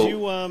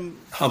 So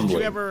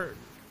humbling.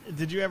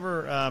 Did you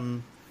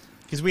ever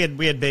because we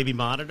had baby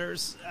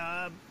monitors,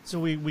 so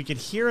we could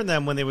hear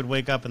them when they would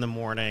wake up in the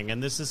morning.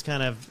 And this is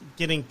kind of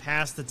getting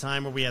past the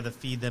time where we had to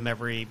feed them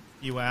every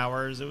few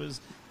hours. It was,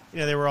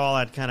 they were all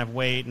at kind of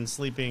weight and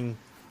sleeping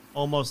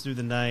almost through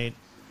the night.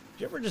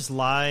 Did you ever just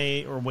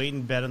lie or wait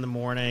in bed in the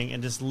morning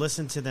and just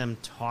listen to them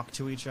talk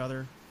to each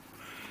other?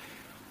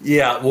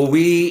 Yeah, well,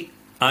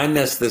 I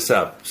messed this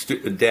up.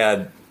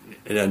 Dad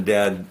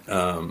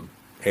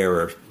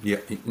error,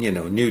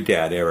 new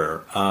dad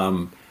error.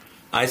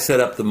 I set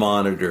up the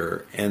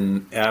monitor,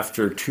 and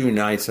after 2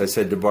 nights, I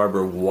said to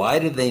Barbara, why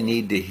do they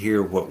need to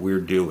hear what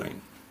we're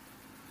doing?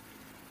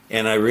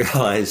 And I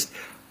realized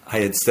I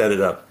had set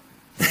it up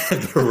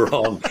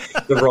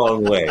the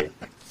wrong way.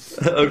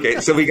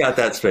 Okay, so we got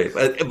that straight.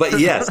 But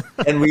yes,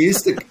 and we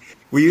used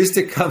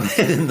to come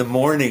in the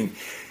morning,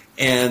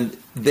 and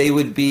they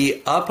would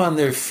be up on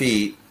their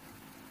feet,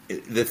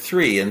 the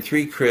 3 in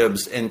 3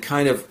 cribs, and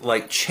kind of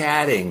like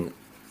chatting,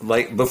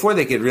 like before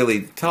they could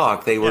really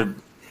talk, they were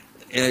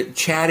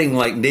chatting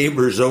like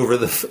neighbors over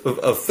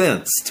a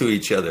fence to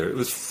each other. It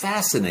was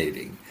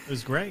fascinating. It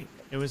was great.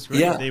 It was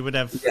great. Yeah. They would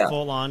have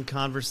full-on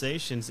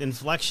conversations,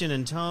 inflection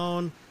and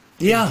tone,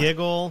 Yeah.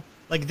 giggle.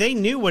 Like, they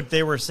knew what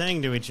they were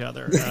saying to each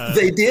other.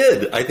 They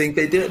did. I think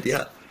they did,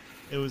 yeah.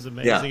 It was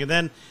amazing.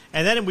 Yeah.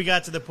 And then we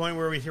got to the point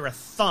where we'd hear a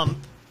thump,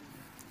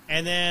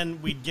 and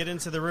then we'd get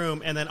into the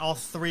room, and then all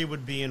three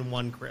would be in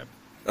one crib.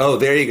 Oh,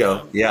 there you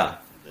go. Yeah.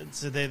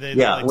 So they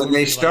Yeah, when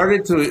they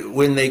started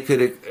when they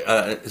could,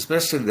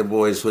 especially the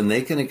boys, when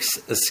they can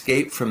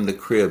escape from the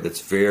crib,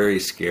 it's very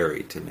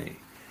scary to me.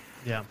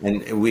 Yeah.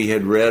 And we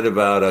had read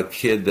about a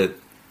kid that,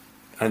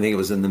 I think it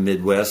was in the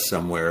Midwest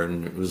somewhere,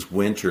 and it was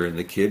winter, and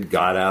the kid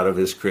got out of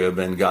his crib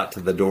and got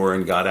to the door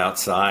and got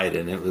outside,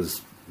 and it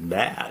was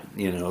bad,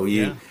 you know.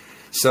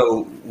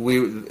 So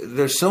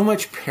there's so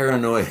much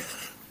paranoia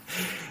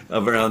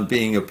around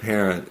being a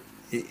parent,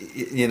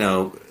 you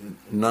know,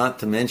 not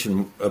to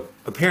mention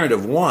a parent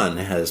of one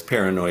has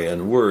paranoia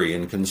and worry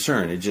and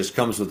concern. It just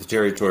comes with the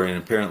territory and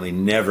apparently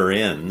never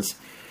ends.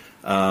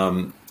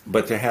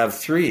 But to have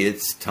three,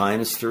 it's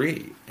times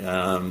three.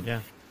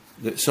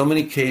 So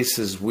many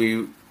cases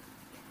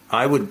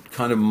I would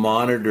kind of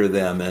monitor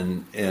them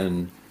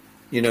and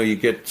you know, you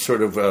get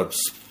sort of a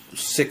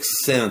sixth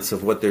sense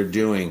of what they're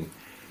doing.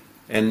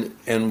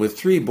 And with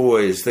three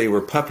boys, they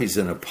were puppies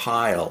in a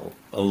pile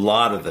a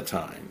lot of the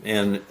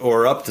time,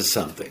 or up to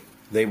something.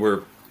 They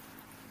were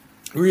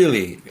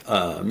really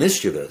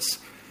mischievous,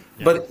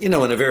 but, you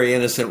know, in a very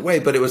innocent way.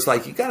 But it was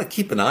like, you got to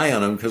keep an eye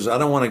on them because I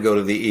don't want to go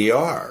to the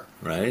ER,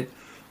 right?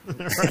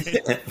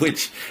 Right.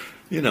 Which,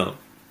 you know,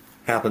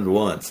 happened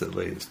once at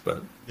least.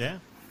 But yeah,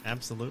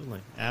 absolutely.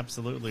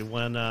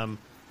 When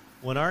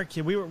our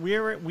kid, we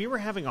were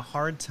having a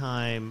hard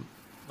time.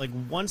 Like,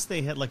 once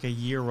they hit like a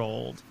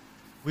year-old,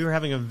 we were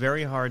having a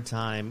very hard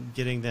time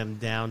getting them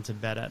down to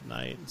bed at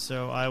night.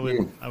 So I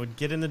would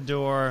get in the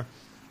door,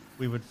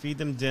 we would feed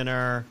them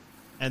dinner,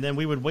 and then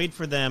we would wait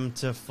for them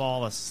to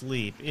fall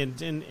asleep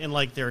in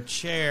like their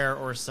chair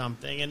or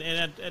something. And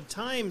at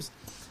times,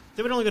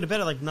 they would only go to bed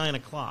at like 9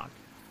 o'clock.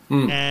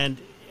 And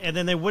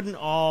then they wouldn't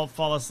all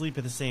fall asleep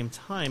at the same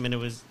time, and it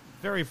was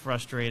very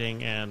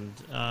frustrating. And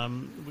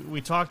we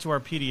talked to our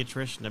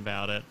pediatrician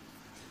about it,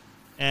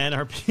 and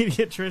our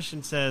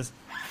pediatrician says,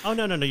 "Oh,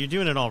 no, you're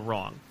doing it all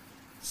wrong.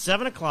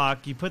 7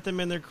 o'clock, you put them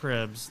in their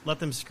cribs, let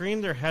them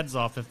scream their heads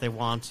off if they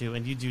want to,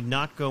 and you do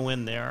not go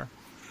in there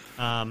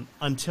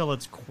until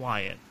it's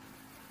quiet."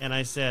 And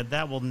I said,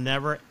 that will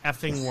never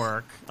effing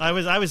work. I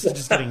was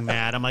just getting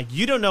mad. I'm like,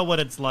 you don't know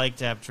what it's like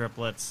to have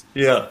triplets.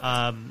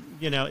 yeah,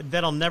 You know,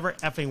 that'll never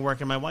effing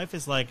work. And my wife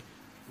is like,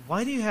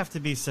 why do you have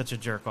to be such a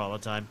jerk all the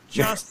time?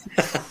 Just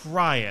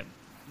try it.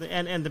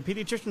 And the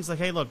pediatrician's like,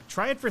 hey, look,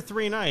 try it for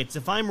 3 nights.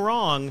 If I'm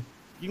wrong,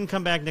 you can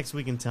come back next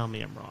week and tell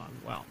me I'm wrong.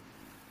 Well,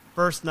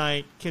 first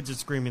night, kids are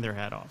screaming their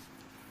head off.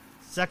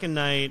 Second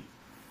night,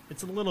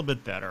 it's a little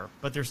bit better,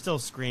 but they're still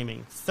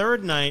screaming.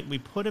 Third night, we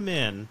put them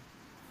in,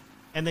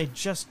 and they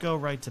just go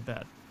right to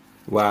bed.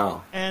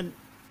 wow. And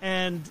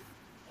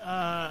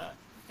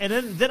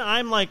then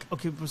I'm like,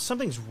 okay, well,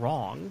 something's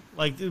wrong.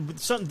 Like,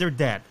 they're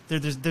dead.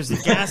 There's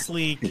a gas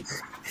leak,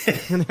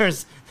 and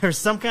there's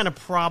some kind of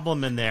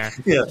problem in there.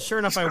 Yeah, Sure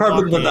enough, I carbon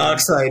walk in.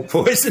 monoxide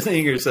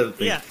poisoning or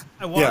something. Yeah,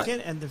 I walk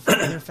in, and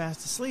they're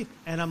fast asleep,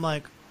 and I'm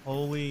like,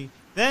 holy.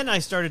 Then I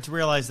started to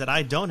realize that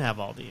I don't have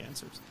all the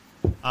answers.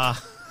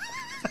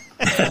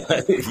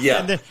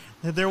 Yeah.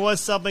 And there was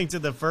something to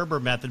the Ferber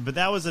method, but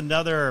that was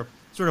another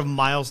sort of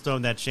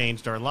milestone that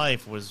changed our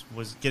life, was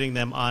getting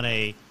them on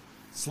a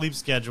sleep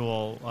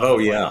schedule. Oh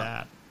like yeah,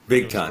 that.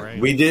 big It was time. great.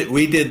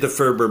 We did the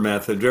Ferber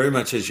method very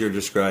much as you're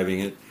describing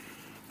it.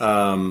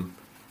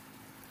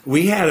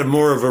 We had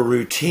more of a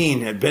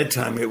routine at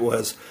bedtime. It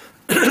was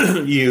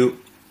we'd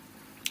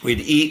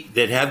eat,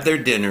 they'd have their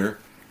dinner,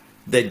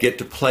 they'd get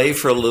to play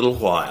for a little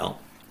while,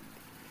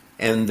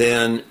 and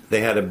then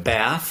they had a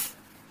bath,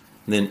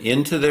 and then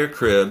into their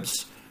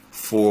cribs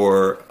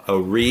for a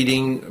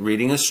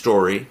reading a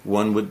story,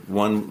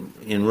 one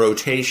in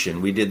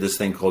rotation. We did this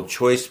thing called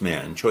choice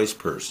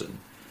person.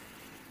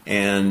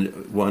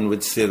 And one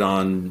would sit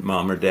on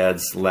mom or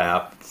dad's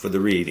lap for the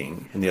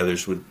reading, and the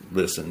others would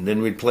listen.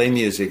 Then we'd play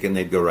music, and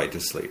they'd go right to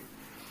sleep.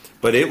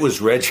 But it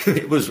was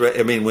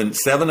I mean, when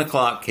 7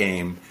 o'clock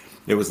came,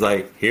 it was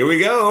like, here we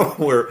go,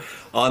 we're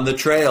on the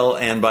trail.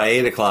 And by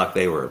 8 o'clock,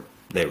 they were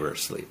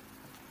asleep.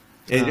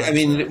 I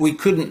mean,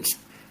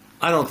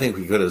 I don't think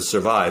we could have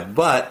survived,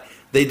 but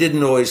they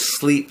didn't always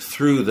sleep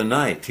through the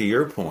night, to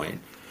your point.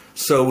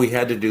 So we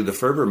had to do the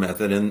Ferber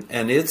method,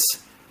 and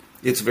it's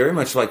very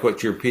much like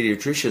what your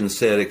pediatrician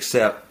said,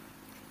 except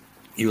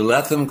you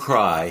let them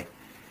cry,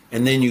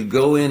 and then you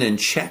go in and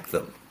check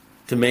them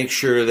to make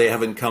sure they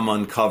haven't come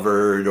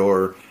uncovered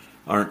or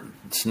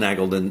aren't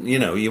snaggled, and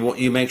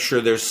you make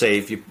sure they're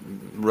safe. You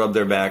rub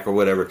their back or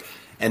whatever,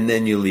 and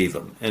then you leave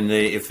them. And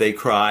if they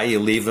cry, you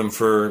leave them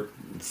for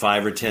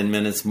 5 or 10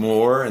 minutes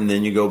more, and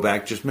then you go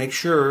back. Just make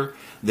sure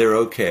they're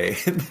okay.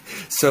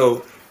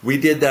 So we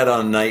did that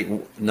on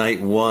night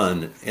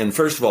one. And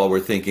first of all, we're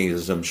thinking,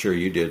 as I'm sure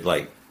you did,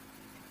 like,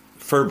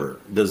 Ferber,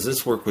 does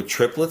this work with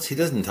triplets? He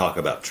doesn't talk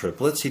about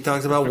triplets. He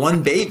talks about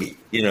one baby,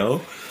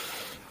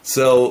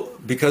 So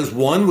because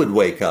one would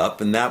wake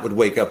up and that would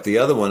wake up the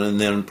other one, and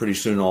then pretty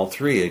soon all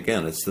three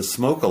again. It's the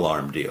smoke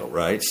alarm deal,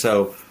 right?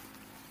 So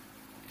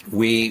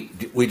we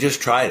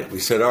just tried it. We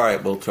said, all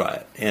right, we'll try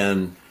it.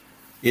 And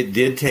it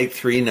did take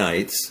 3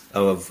 nights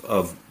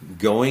of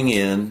going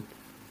in,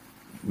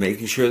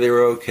 making sure they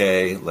were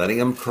okay, letting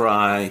them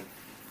cry.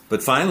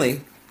 But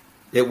finally,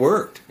 it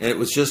worked. And it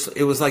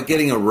was like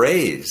getting a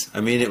raise.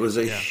 I mean, it was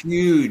a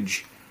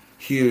huge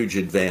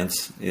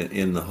advance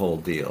in the whole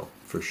deal,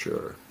 for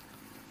sure.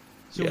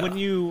 So when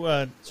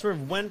you sort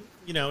of went,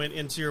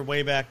 into your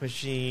Wayback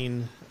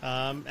Machine,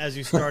 as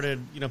you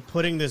started,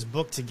 putting this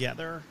book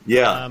together,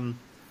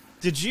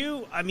 did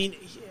you? I mean,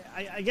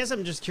 I guess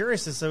I'm just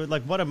curious as to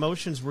like what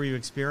emotions were you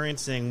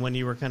experiencing when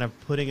you were kind of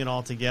putting it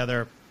all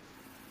together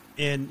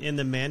in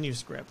the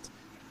manuscript?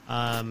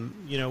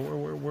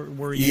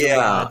 Were you?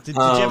 Did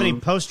you have any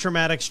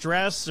post-traumatic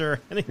stress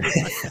or anything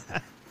like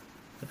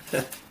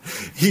that?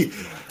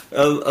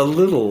 A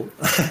little.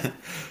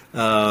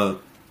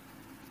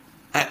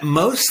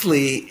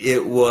 Mostly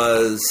it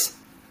was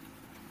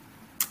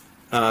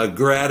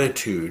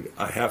gratitude,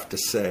 I have to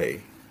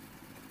say.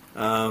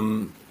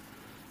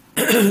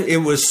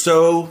 It was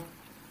so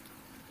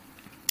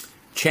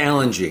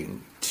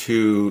challenging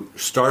to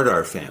start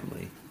our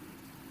family.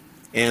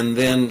 And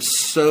then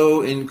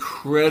so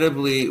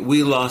incredibly,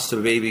 we lost a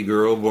baby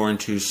girl born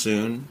too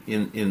soon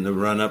in the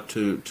run-up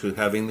to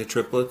having the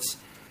triplets.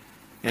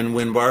 And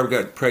when Barb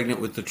got pregnant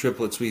with the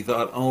triplets, we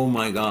thought, oh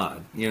my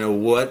God,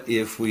 what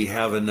if we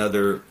have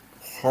another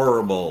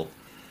horrible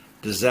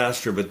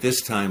disaster, but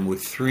this time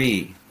with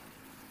 3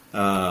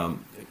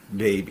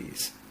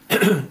 babies.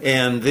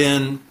 And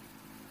then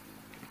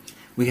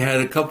we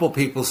had a couple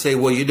people say,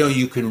 well,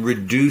 you can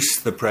reduce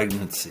the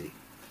pregnancy.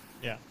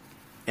 Yeah.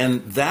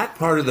 And that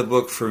part of the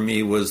book for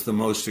me was the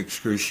most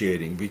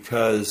excruciating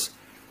because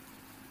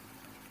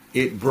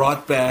it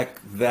brought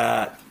back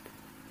that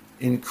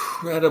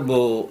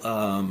incredible,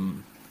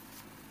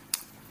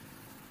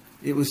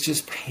 it was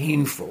just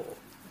painful.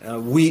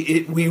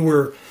 We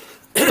were,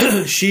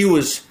 she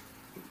was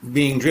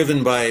being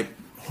driven by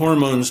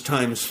hormones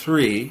times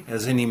 3,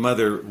 as any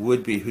mother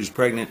would be who's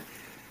pregnant,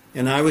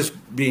 and I was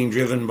being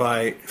driven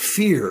by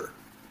fear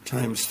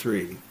times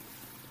 3.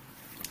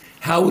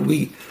 How would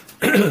we,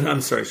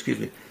 I'm sorry, excuse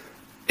me,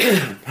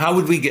 how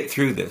would we get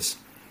through this?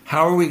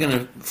 How are we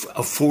going to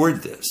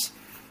afford this?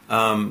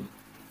 And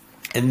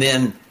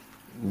then,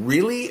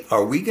 really,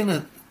 are we going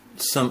to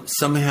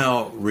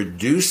somehow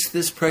reduce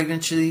this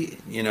pregnancy,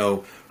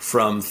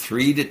 from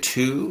 3 to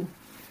 2?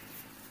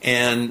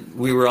 And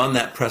we were on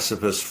that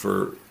precipice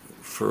for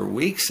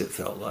weeks, it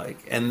felt like.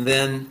 And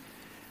then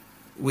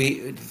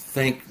we,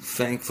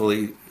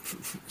 thankfully,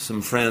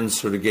 some friends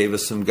sort of gave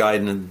us some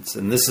guidance,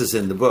 and this is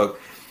in the book.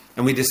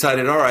 And we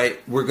decided, all right,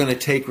 we're going to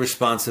take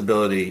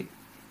responsibility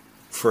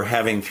for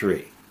having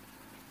 3.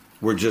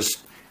 We're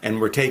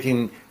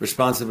taking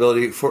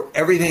responsibility for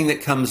everything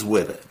that comes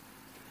with it.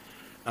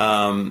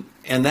 And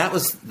that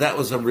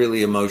was a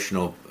really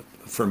emotional,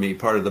 for me,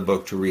 part of the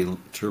book to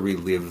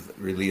relive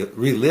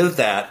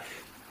that.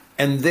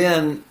 And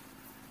then,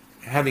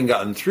 having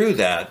gotten through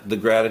that, the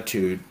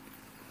gratitude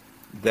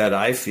that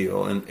I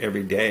feel and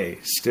every day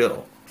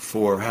still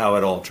for how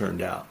it all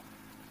turned out.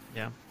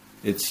 Yeah.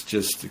 It's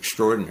just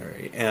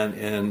extraordinary.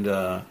 And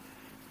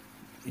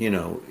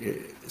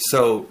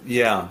so,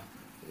 yeah.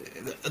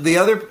 The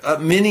other,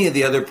 many of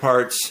the other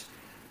parts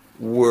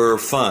were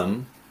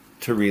fun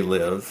to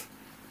relive.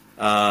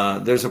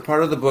 There's a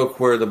part of the book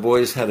where the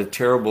boys had a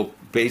terrible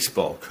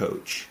baseball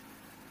coach,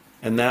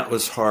 and that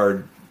was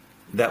hard.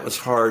 That was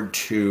hard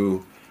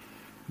to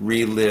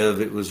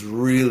relive. It was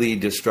really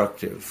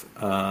destructive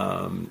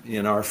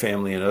in our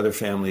family and other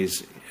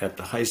families at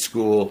the high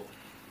school,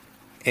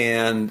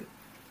 and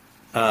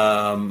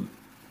I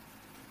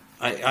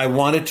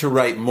wanted to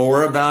write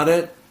more about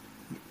it,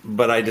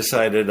 but I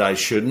decided I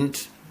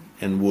shouldn't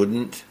and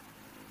wouldn't.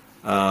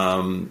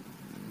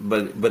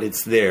 But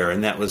it's there,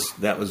 and that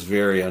was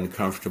very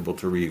uncomfortable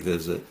to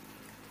revisit.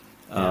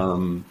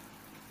 But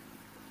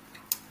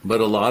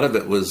a lot of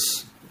it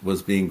was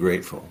being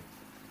grateful.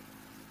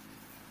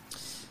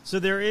 So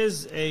there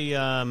is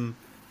a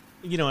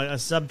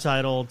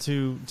subtitle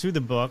to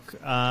the book.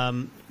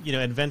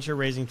 Adventure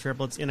Raising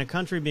Triplets in a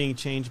Country Being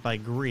Changed by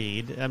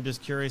Greed. I'm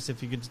just curious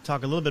if you could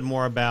talk a little bit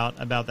more about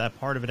that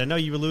part of it. I know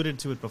you alluded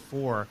to it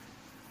before,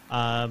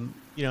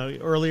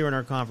 earlier in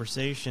our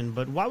conversation,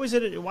 but why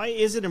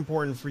is it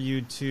important for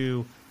you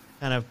to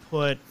kind of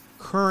put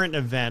current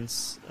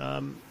events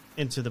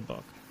into the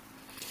book?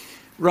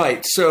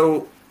 Right.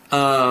 So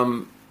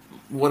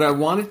what I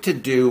wanted to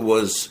do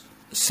was,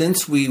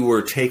 since we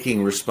were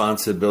taking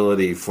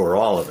responsibility for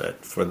all of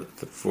it, for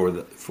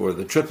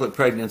the triplet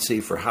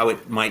pregnancy, for how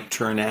it might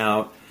turn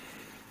out,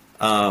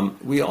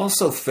 we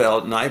also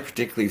felt, and I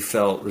particularly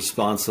felt,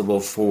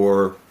 responsible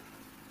for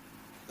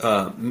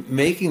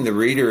making the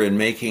reader and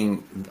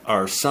making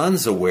our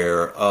sons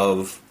aware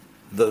of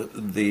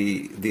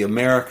the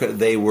America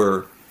they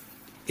were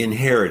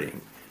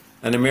inheriting,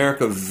 an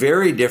America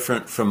very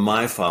different from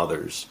my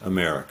father's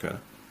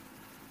America.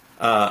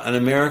 an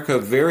America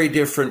very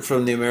different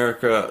from the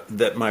America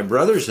that my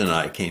brothers and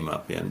I came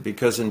up in,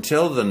 because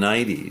until the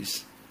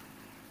 90s,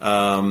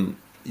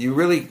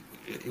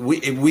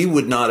 we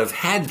would not have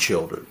had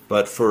children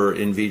but for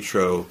in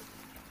vitro,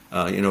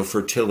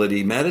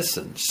 fertility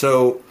medicine.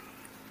 So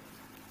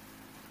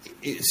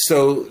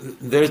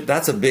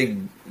that's a big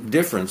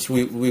difference.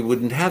 We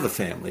wouldn't have a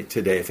family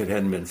today if it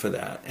hadn't been for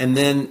that. And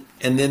then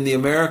the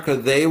America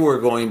they were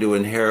going to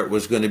inherit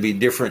was going to be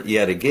different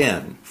yet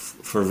again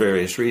for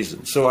various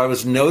reasons. So I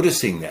was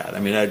noticing that. I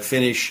mean,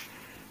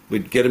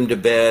 we'd get them to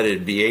bed.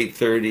 It'd be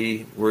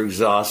 8:30. We're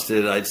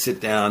exhausted. I'd sit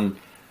down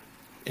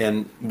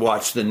and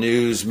watch the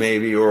news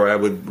maybe, or I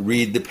would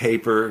read the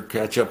paper,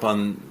 catch up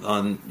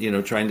on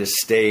trying to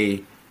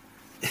stay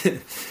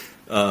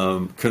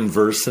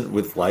conversant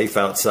with life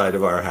outside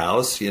of our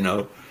house,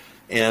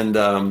 and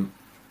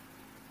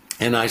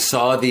I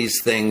saw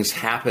these things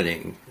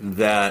happening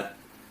that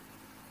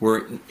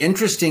were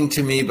interesting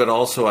to me, but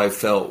also I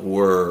felt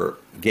were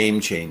game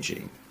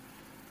changing.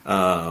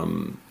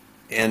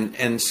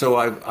 And so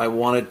I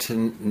wanted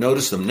to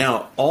notice them.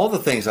 Now, all the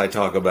things I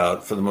talk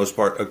about, for the most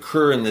part,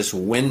 occur in this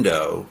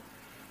window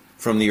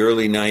from the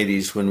early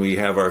 90s when we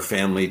have our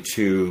family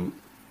to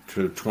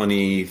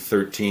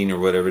 2013 or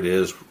whatever it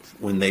is,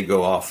 when they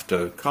go off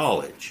to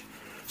college.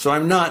 So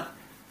I'm not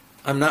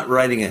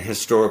writing a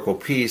historical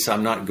piece.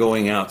 I'm not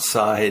going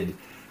outside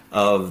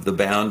of the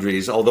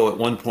boundaries, although at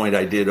one point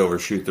I did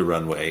overshoot the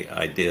runway.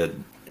 I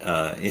did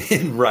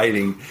in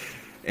writing.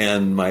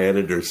 And my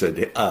editor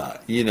said,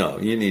 you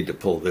need to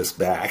pull this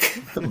back.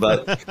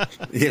 But,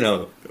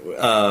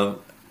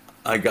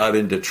 I got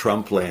into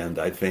Trump land,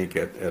 I think,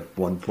 at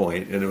one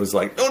point, and it was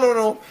like,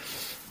 no.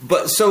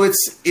 But so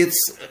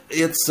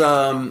it's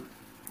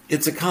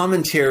a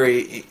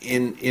commentary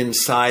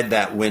inside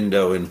that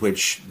window in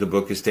which the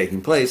book is taking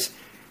place.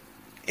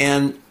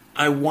 And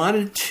I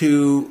wanted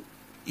to,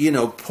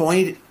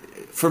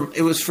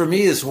 it was for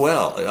me as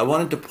well. I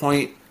wanted to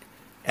point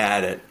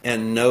at it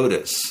and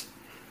notice.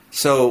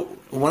 So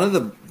one of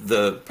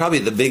the probably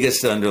the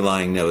biggest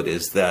underlying note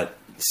is that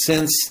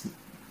since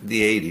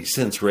the 80s,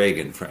 since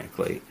Reagan,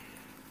 frankly,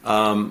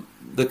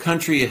 the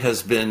country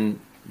has been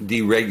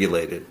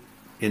deregulated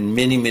in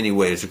many, many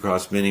ways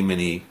across many,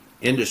 many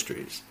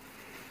industries.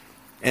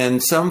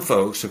 And some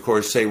folks, of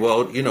course, say,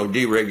 well,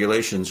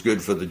 deregulation is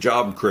good for the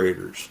job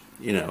creators,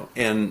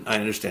 and I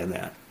understand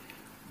that.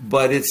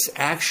 But it's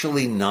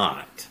actually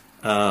not.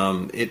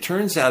 It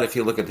turns out, if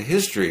you look at the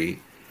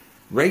history,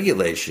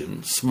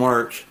 regulation,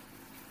 smart,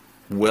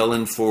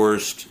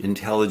 well-enforced,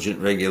 intelligent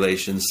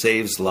regulation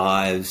saves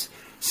lives,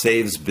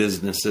 saves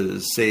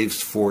businesses,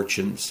 saves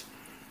fortunes,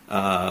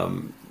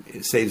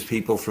 it saves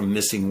people from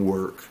missing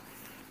work.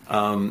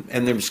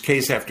 And there's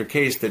case after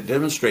case that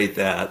demonstrate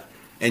that,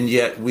 and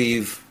yet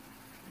we've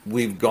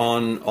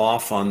gone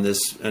off on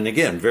this. And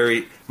again,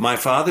 my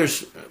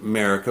father's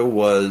America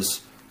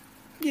was,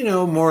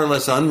 more or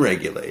less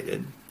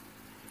unregulated.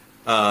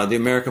 The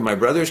America my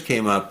brothers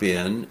came up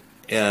in,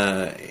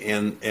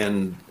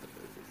 and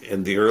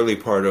the early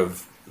part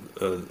of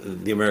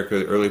the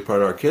early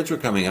part of our kids were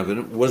coming up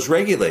in, was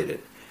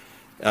regulated.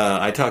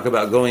 I talk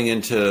about going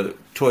into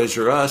Toys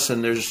R Us,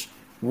 and there's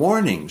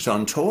warnings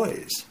on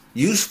toys,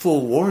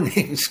 useful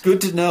warnings.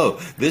 Good to know.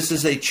 This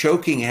is a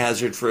choking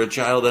hazard for a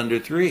child under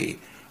 3.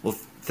 Well,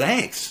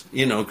 thanks,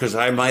 because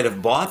I might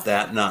have bought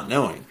that not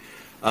knowing.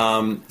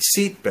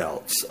 Seat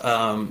belts,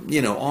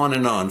 on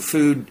and on.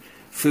 Food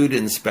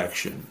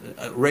inspection.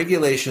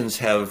 Regulations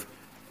have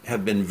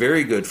been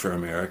very good for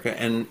America,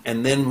 and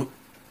then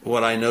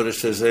what I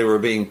noticed is they were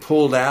being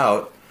pulled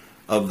out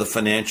of the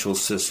financial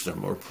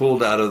system, or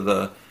pulled out of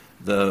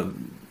the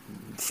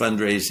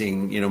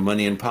fundraising,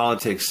 money in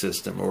politics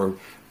system, or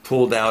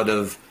pulled out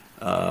of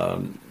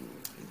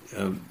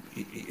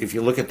if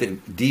you look at the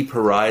Deep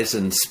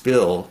Horizon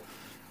spill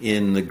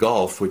in the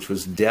Gulf, which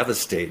was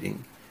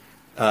devastating,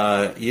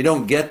 you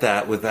don't get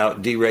that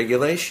without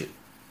deregulation.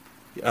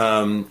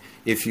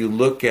 If you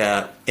look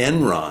at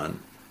Enron,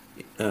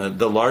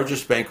 the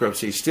largest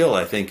bankruptcy still,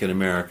 I think, in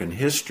American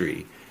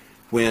history,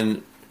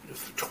 when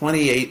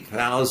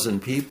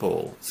 28,000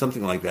 people,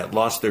 something like that,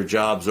 lost their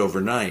jobs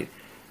overnight.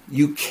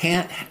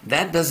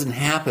 That doesn't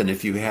happen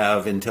if you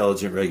have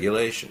intelligent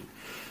regulation.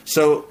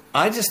 So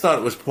I just thought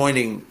it was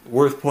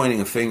worth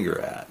pointing a finger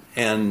at.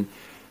 And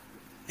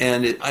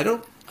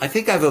I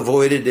think I've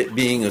avoided it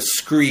being a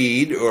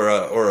screed or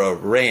a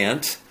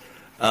rant.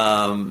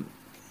 And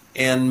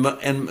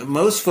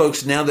most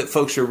folks, now that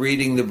folks are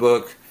reading the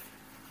book,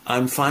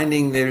 I'm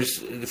finding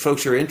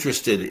folks are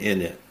interested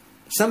in it.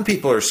 Some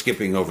people are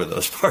skipping over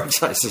those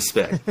parts, I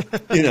suspect.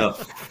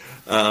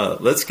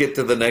 Let's get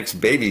to the next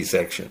baby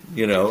section,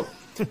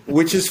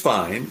 which is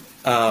fine.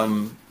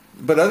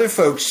 But other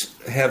folks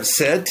have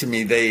said to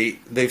me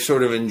they've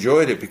sort of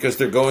enjoyed it because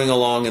they're going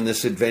along in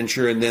this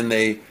adventure, and then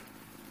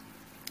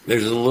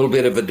there's a little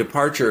bit of a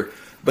departure,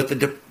 but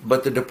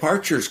the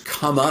departures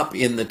come up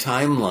in the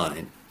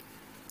timeline.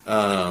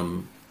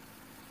 I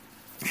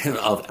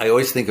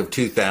always think of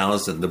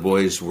 2000. The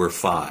boys were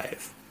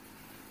 5.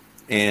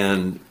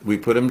 And we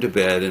put them to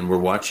bed, and we're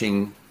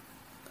watching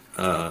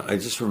I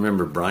just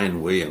remember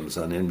Brian Williams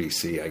on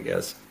NBC, I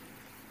guess.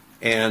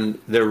 And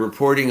they're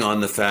reporting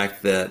on the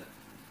fact that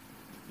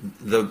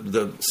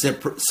the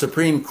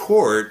Supreme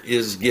Court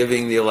is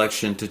giving the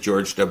election to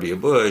George W.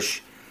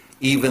 Bush,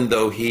 even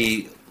though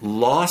he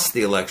lost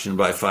the election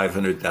by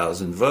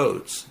 500,000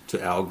 votes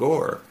to Al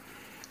Gore.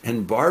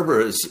 And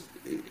Barbara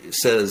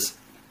says,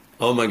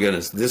 "Oh my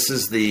goodness, this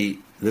is the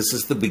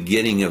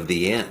beginning of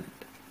the end."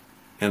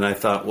 And I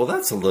thought, well,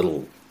 that's a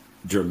little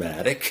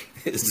dramatic,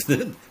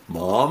 isn't it,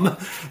 Mom?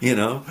 You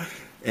know,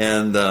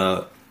 and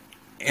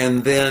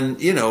then,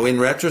 you know, in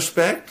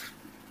retrospect,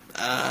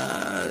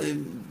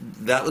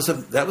 that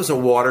was a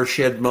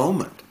watershed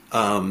moment,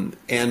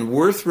 and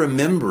worth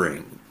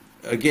remembering.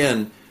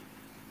 Again,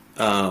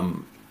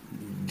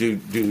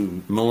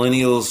 do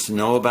millennials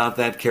know about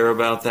that, care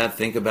about that,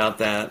 think about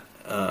that?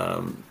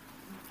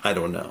 I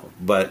don't know,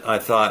 but I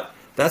thought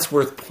that's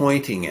worth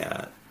pointing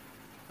at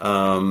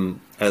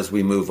as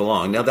we move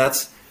along. Now,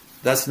 that's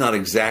not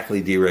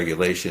exactly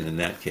deregulation in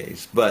that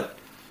case, but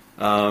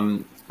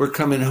we're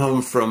coming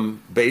home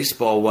from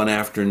baseball one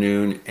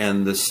afternoon,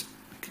 and this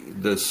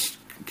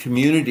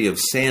community of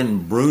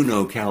San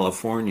Bruno,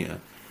 California,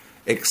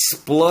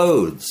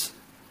 explodes.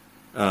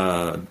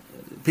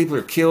 People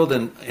are killed,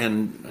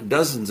 and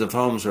dozens of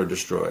homes are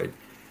destroyed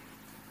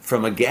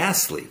from a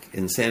gas leak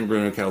in San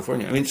Bruno,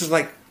 California. I mean, just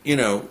like, you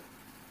know,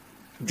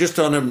 just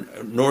on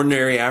an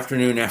ordinary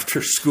afternoon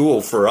after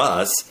school for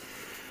us.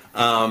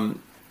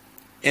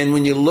 And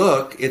when you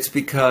look, it's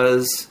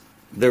because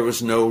there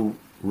was no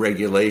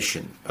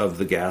regulation of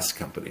the gas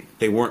company.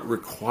 They weren't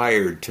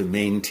required to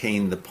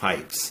maintain the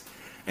pipes.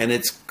 And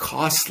it's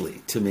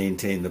costly to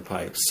maintain the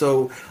pipes.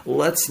 So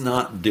let's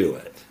not do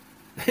it,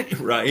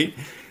 right?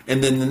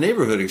 And then the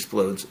neighborhood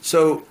explodes.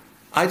 So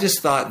I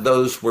just thought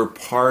those were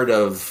part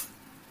of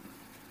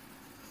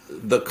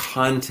the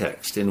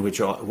context in which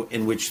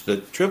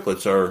the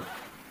triplets are,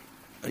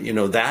 you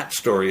know, that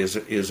story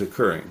is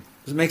occurring.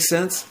 Does it make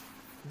sense?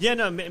 Yeah,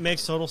 no, it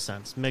makes total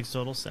sense. Makes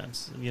total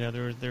sense. You know,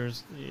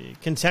 there's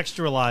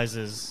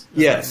contextualizes.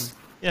 Yes.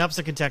 It helps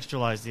to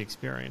contextualize the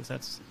experience.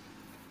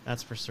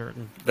 That's for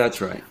certain.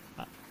 That's right.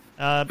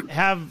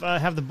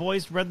 Have the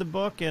boys read the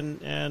book,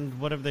 and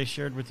what have they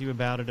shared with you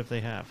about it if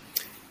they have?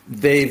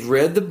 They've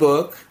read the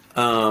book,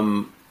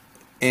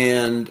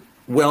 and,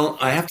 well,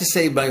 I have to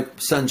say my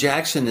son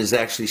Jackson is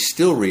actually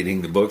still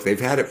reading the book. They've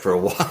had it for a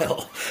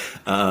while.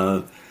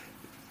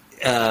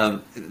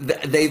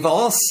 They've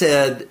all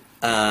said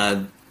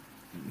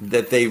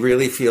that they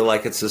really feel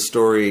like it's a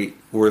story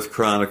worth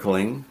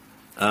chronicling,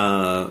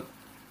 and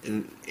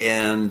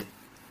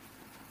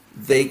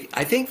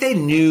I think they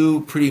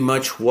knew pretty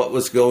much what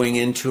was going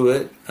into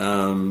it,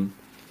 and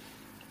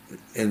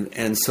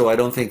so I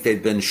don't think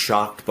they've been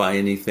shocked by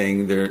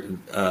anything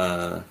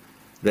that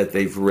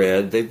they've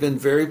read. They've been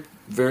very,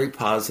 very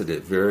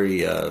positive,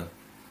 very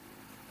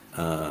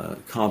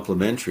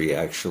complimentary,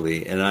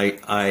 actually. And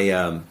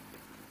I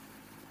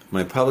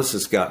my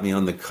publicist got me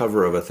on the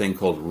cover of a thing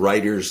called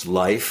Writer's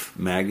Life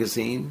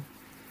magazine.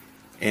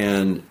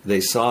 And they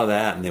saw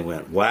that and they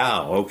went,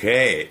 "Wow,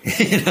 okay."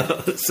 You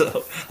know,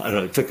 so I don't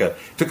know. It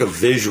took a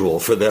visual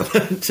for them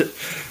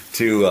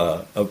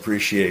to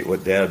appreciate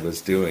what Dad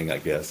was doing, I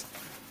guess.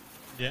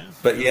 Yeah,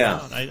 but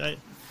yeah,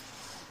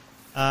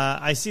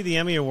 I see the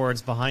Emmy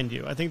Awards behind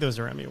you. I think those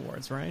are Emmy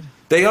Awards, right?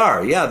 They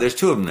are. Yeah, there's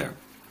two of them there.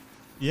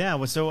 Yeah.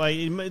 Well, so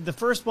the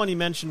first one you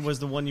mentioned was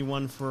the one you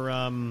won for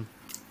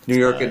New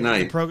York at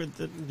Night.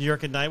 The New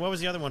York at Night. What was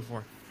the other one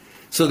for?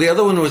 So the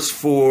other one was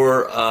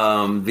for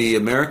the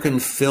American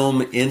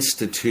Film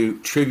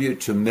Institute tribute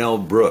to Mel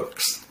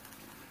Brooks.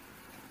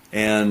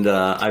 And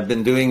I've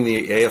been doing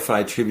the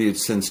AFI tribute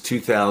since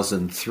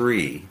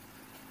 2003.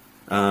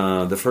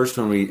 The first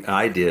one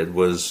I did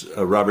was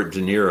Robert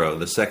De Niro.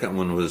 The second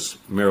one was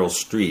Meryl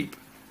Streep.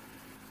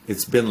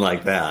 It's been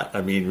like that.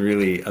 I mean,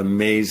 really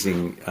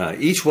amazing.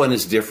 Each one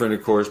is different,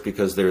 of course,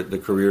 because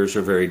the careers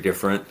are very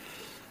different.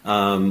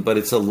 But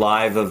it's a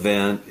live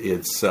event.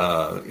 It's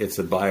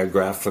a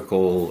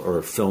biographical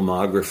or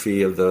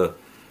filmography of the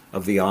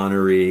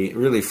honoree.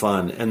 Really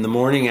fun. And the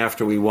morning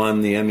after we won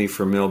the Emmy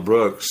for Mel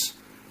Brooks,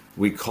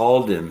 we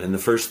called him, and the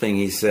first thing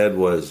he said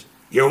was,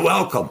 "You're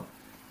welcome."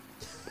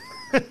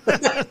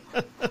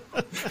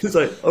 It's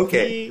like,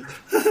 okay.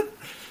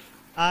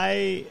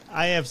 I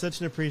have such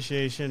an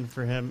appreciation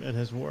for him and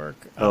his work.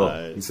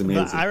 Oh, he's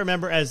amazing. I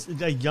remember as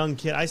a young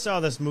kid, I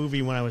saw this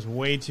movie when I was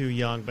way too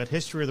young, but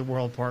History of the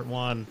World Part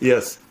 1.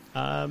 Yes.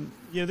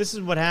 This is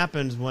what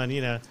happens when,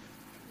 a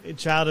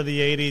child of the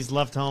 80s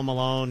left home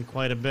alone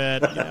quite a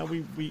bit.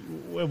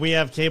 We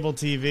have cable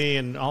TV,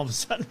 and all of a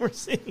sudden we're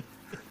seeing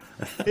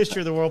History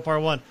of the World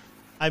Part 1.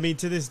 I mean,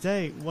 to this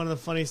day, one of the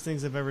funniest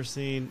things I've ever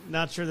seen.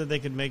 Not sure that they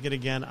could make it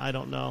again. I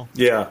don't know.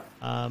 Yeah.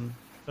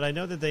 But I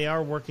know that they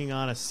are working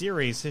on a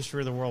series,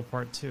 History of the World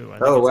Part 2. I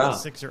think it's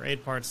a 6 or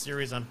 8 part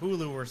series on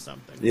Hulu or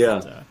something.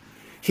 Yeah. But,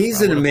 he's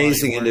an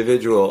amazing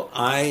individual.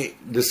 I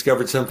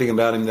discovered something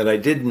about him that I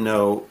didn't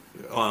know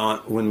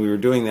when we were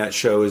doing that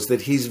show, is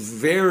that he's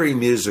very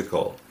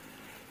musical,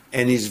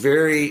 and he's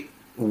very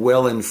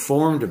well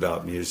informed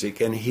about music,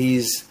 and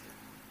he's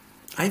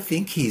I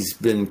think he's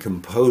been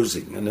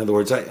composing. In other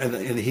words,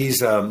 and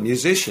he's a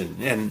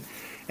musician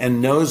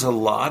and knows a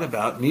lot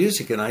about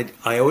music. And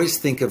I always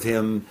think of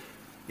him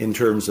in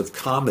terms of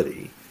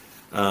comedy.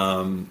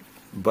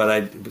 But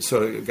I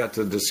got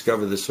to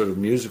discover this sort of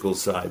musical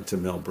side to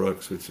Mel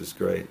Brooks, which is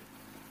great.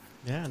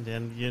 Yeah,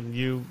 and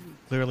you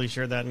clearly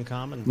share that in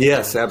common.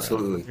 Yes,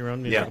 absolutely. Your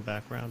own musical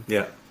background.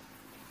 Yeah.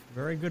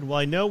 Very good. Well,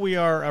 I know we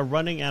are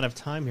running out of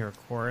time here,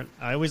 Court.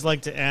 I always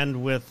like to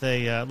end with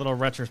a little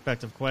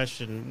retrospective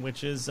question,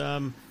 which is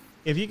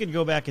if you could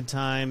go back in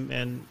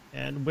time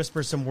and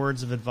whisper some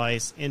words of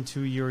advice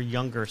into your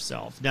younger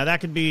self. Now,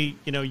 that could be,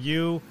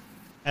 you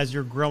as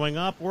you're growing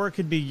up, or it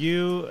could be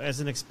you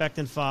as an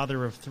expectant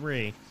father of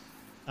 3.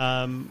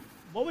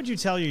 What would you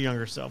tell your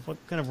younger self? What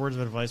kind of words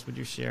of advice would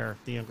you share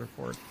with the younger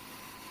Court?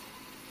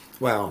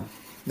 Wow,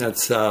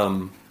 that's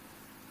a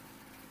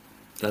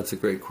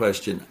great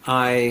question.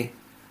 I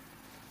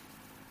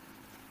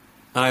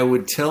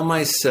would tell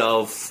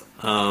myself,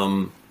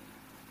 hang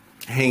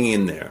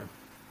in there.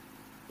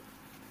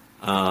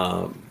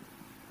 Don't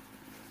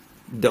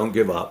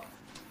give up.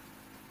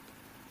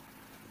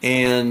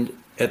 And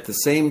at the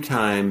same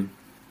time,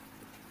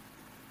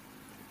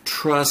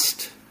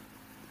 trust,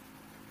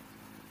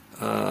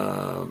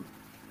 trust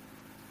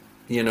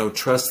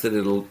that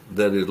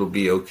it'll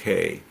be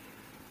okay.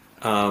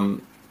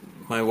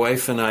 My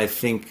wife and I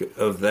think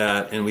of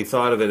that, and we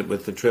thought of it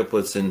with the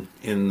triplets in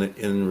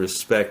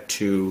respect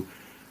to,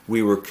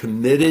 we were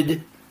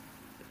committed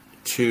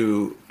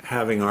to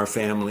having our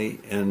family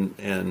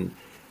and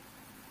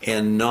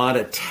not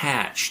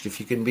attached.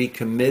 If you can be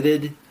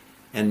committed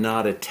and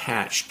not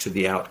attached to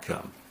the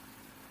outcome,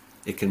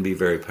 it can be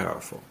very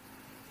powerful.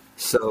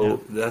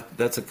 So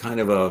that's a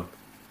kind of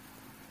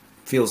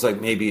feels like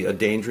maybe a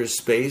dangerous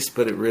space,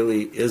 but it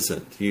really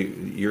isn't.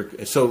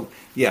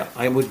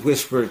 I would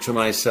whisper to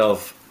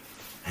myself,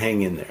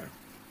 hang in there.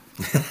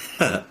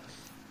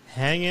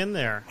 Hang in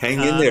there. Hang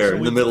in there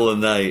in the middle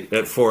of the night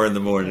at 4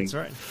 a.m. That's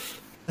right.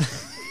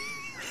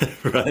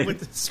 Right.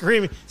 With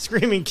the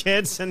screaming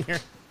kids in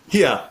here.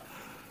 Yeah.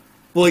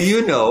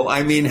 Well,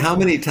 I mean, how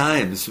many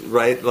times,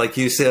 right? Like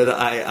you said,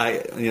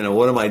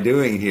 what am I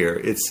doing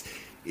here?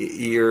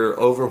 You're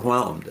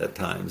overwhelmed at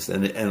times,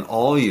 and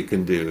all you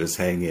can do is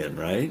hang in,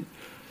 right?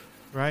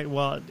 Right.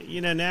 Well,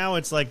 now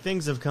it's like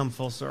things have come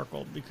full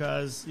circle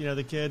because,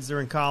 the kids are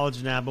in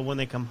college now, but when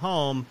they come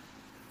home,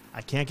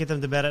 I can't get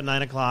them to bed at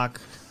 9 o'clock.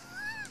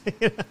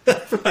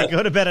 They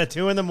go to bed at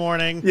 2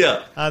 a.m.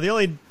 Yeah. The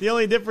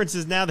only difference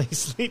is now they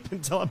sleep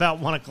until about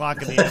 1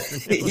 o'clock in the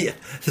afternoon. Yeah.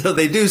 So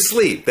they do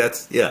sleep.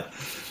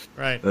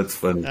 Right. That's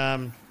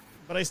funny.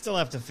 But I still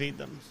have to feed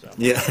them. So.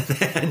 Yeah.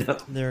 I know.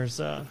 There's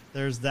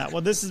that.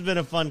 Well, this has been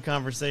a fun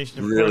conversation.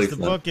 Of really course, the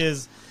fun. book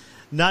is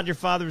Not Your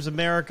Father's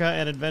America: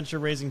 An Adventure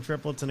Raising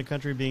Triplets in a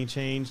Country Being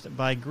Changed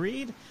by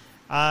Greed.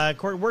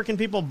 Court, where can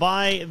people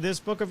buy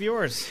this book of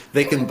yours?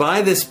 They can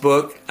buy this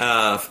book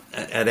at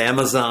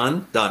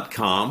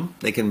Amazon.com.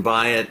 They can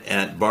buy it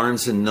at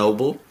Barnes &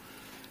 Noble.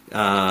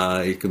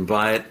 You can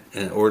buy it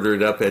and order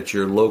it up at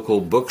your local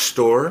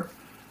bookstore.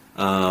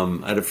 I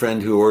had a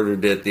friend who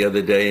ordered it the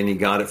other day, and he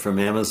got it from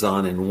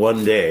Amazon in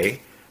one day,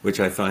 which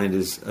I find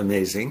is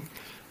amazing.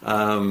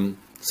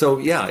 It's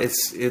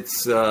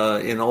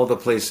in all the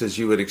places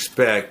you would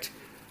expect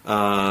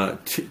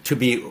to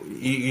be.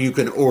 You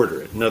can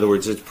order it. In other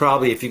words, it's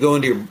probably, if you go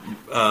into your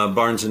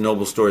Barnes &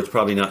 Noble store, it's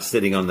probably not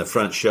sitting on the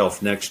front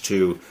shelf next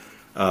to,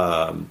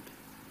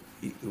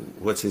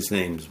 what's his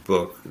name's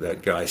book,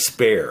 that guy,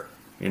 Spare.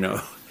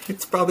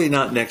 It's probably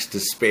not next to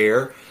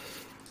Spare.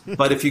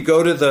 But if you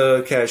go to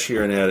the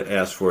cashier and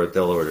ask for it,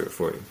 they'll order it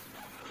for you.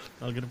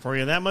 They'll get it for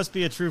you. That must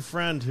be a true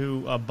friend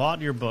who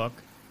bought your book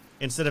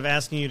instead of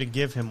asking you to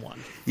give him one.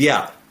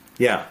 Yeah.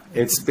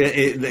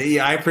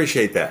 I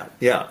appreciate that.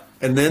 Yeah,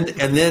 and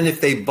then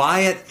if they buy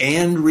it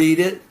and read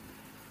it,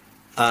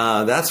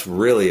 that's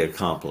really a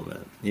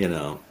compliment.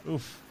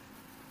 Oof.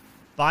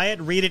 Buy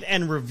it, read it,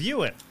 and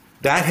review it.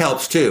 That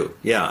helps too.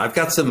 Yeah, I've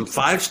got some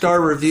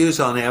 5-star reviews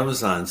on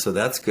Amazon, so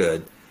that's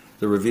good.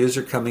 The reviews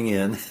are coming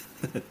in.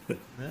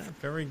 Yeah,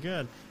 very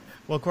good.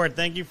 Well, Court,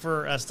 thank you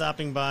for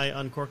stopping by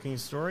Uncorking a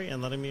Story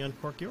and letting me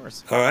uncork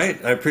yours. All right,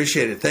 I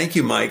appreciate it. Thank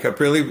you, Mike. A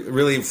really,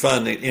 really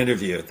fun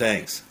interview.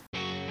 Thanks.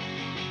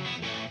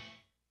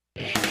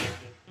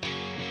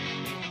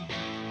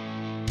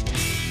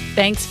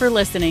 Thanks for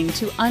listening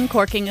to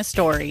Uncorking a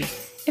Story.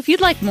 If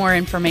you'd like more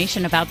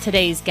information about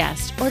today's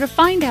guest or to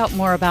find out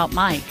more about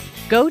Mike,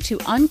 go to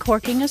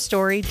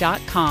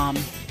uncorkingastory.com.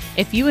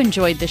 If you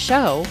enjoyed the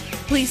show,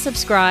 please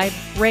subscribe,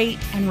 rate,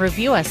 and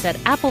review us at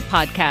Apple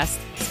Podcasts,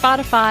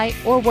 Spotify,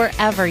 or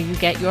wherever you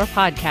get your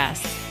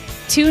podcasts.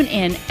 Tune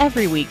in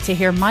every week to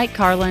hear Mike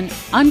Carlin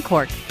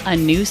uncork a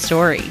new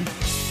story.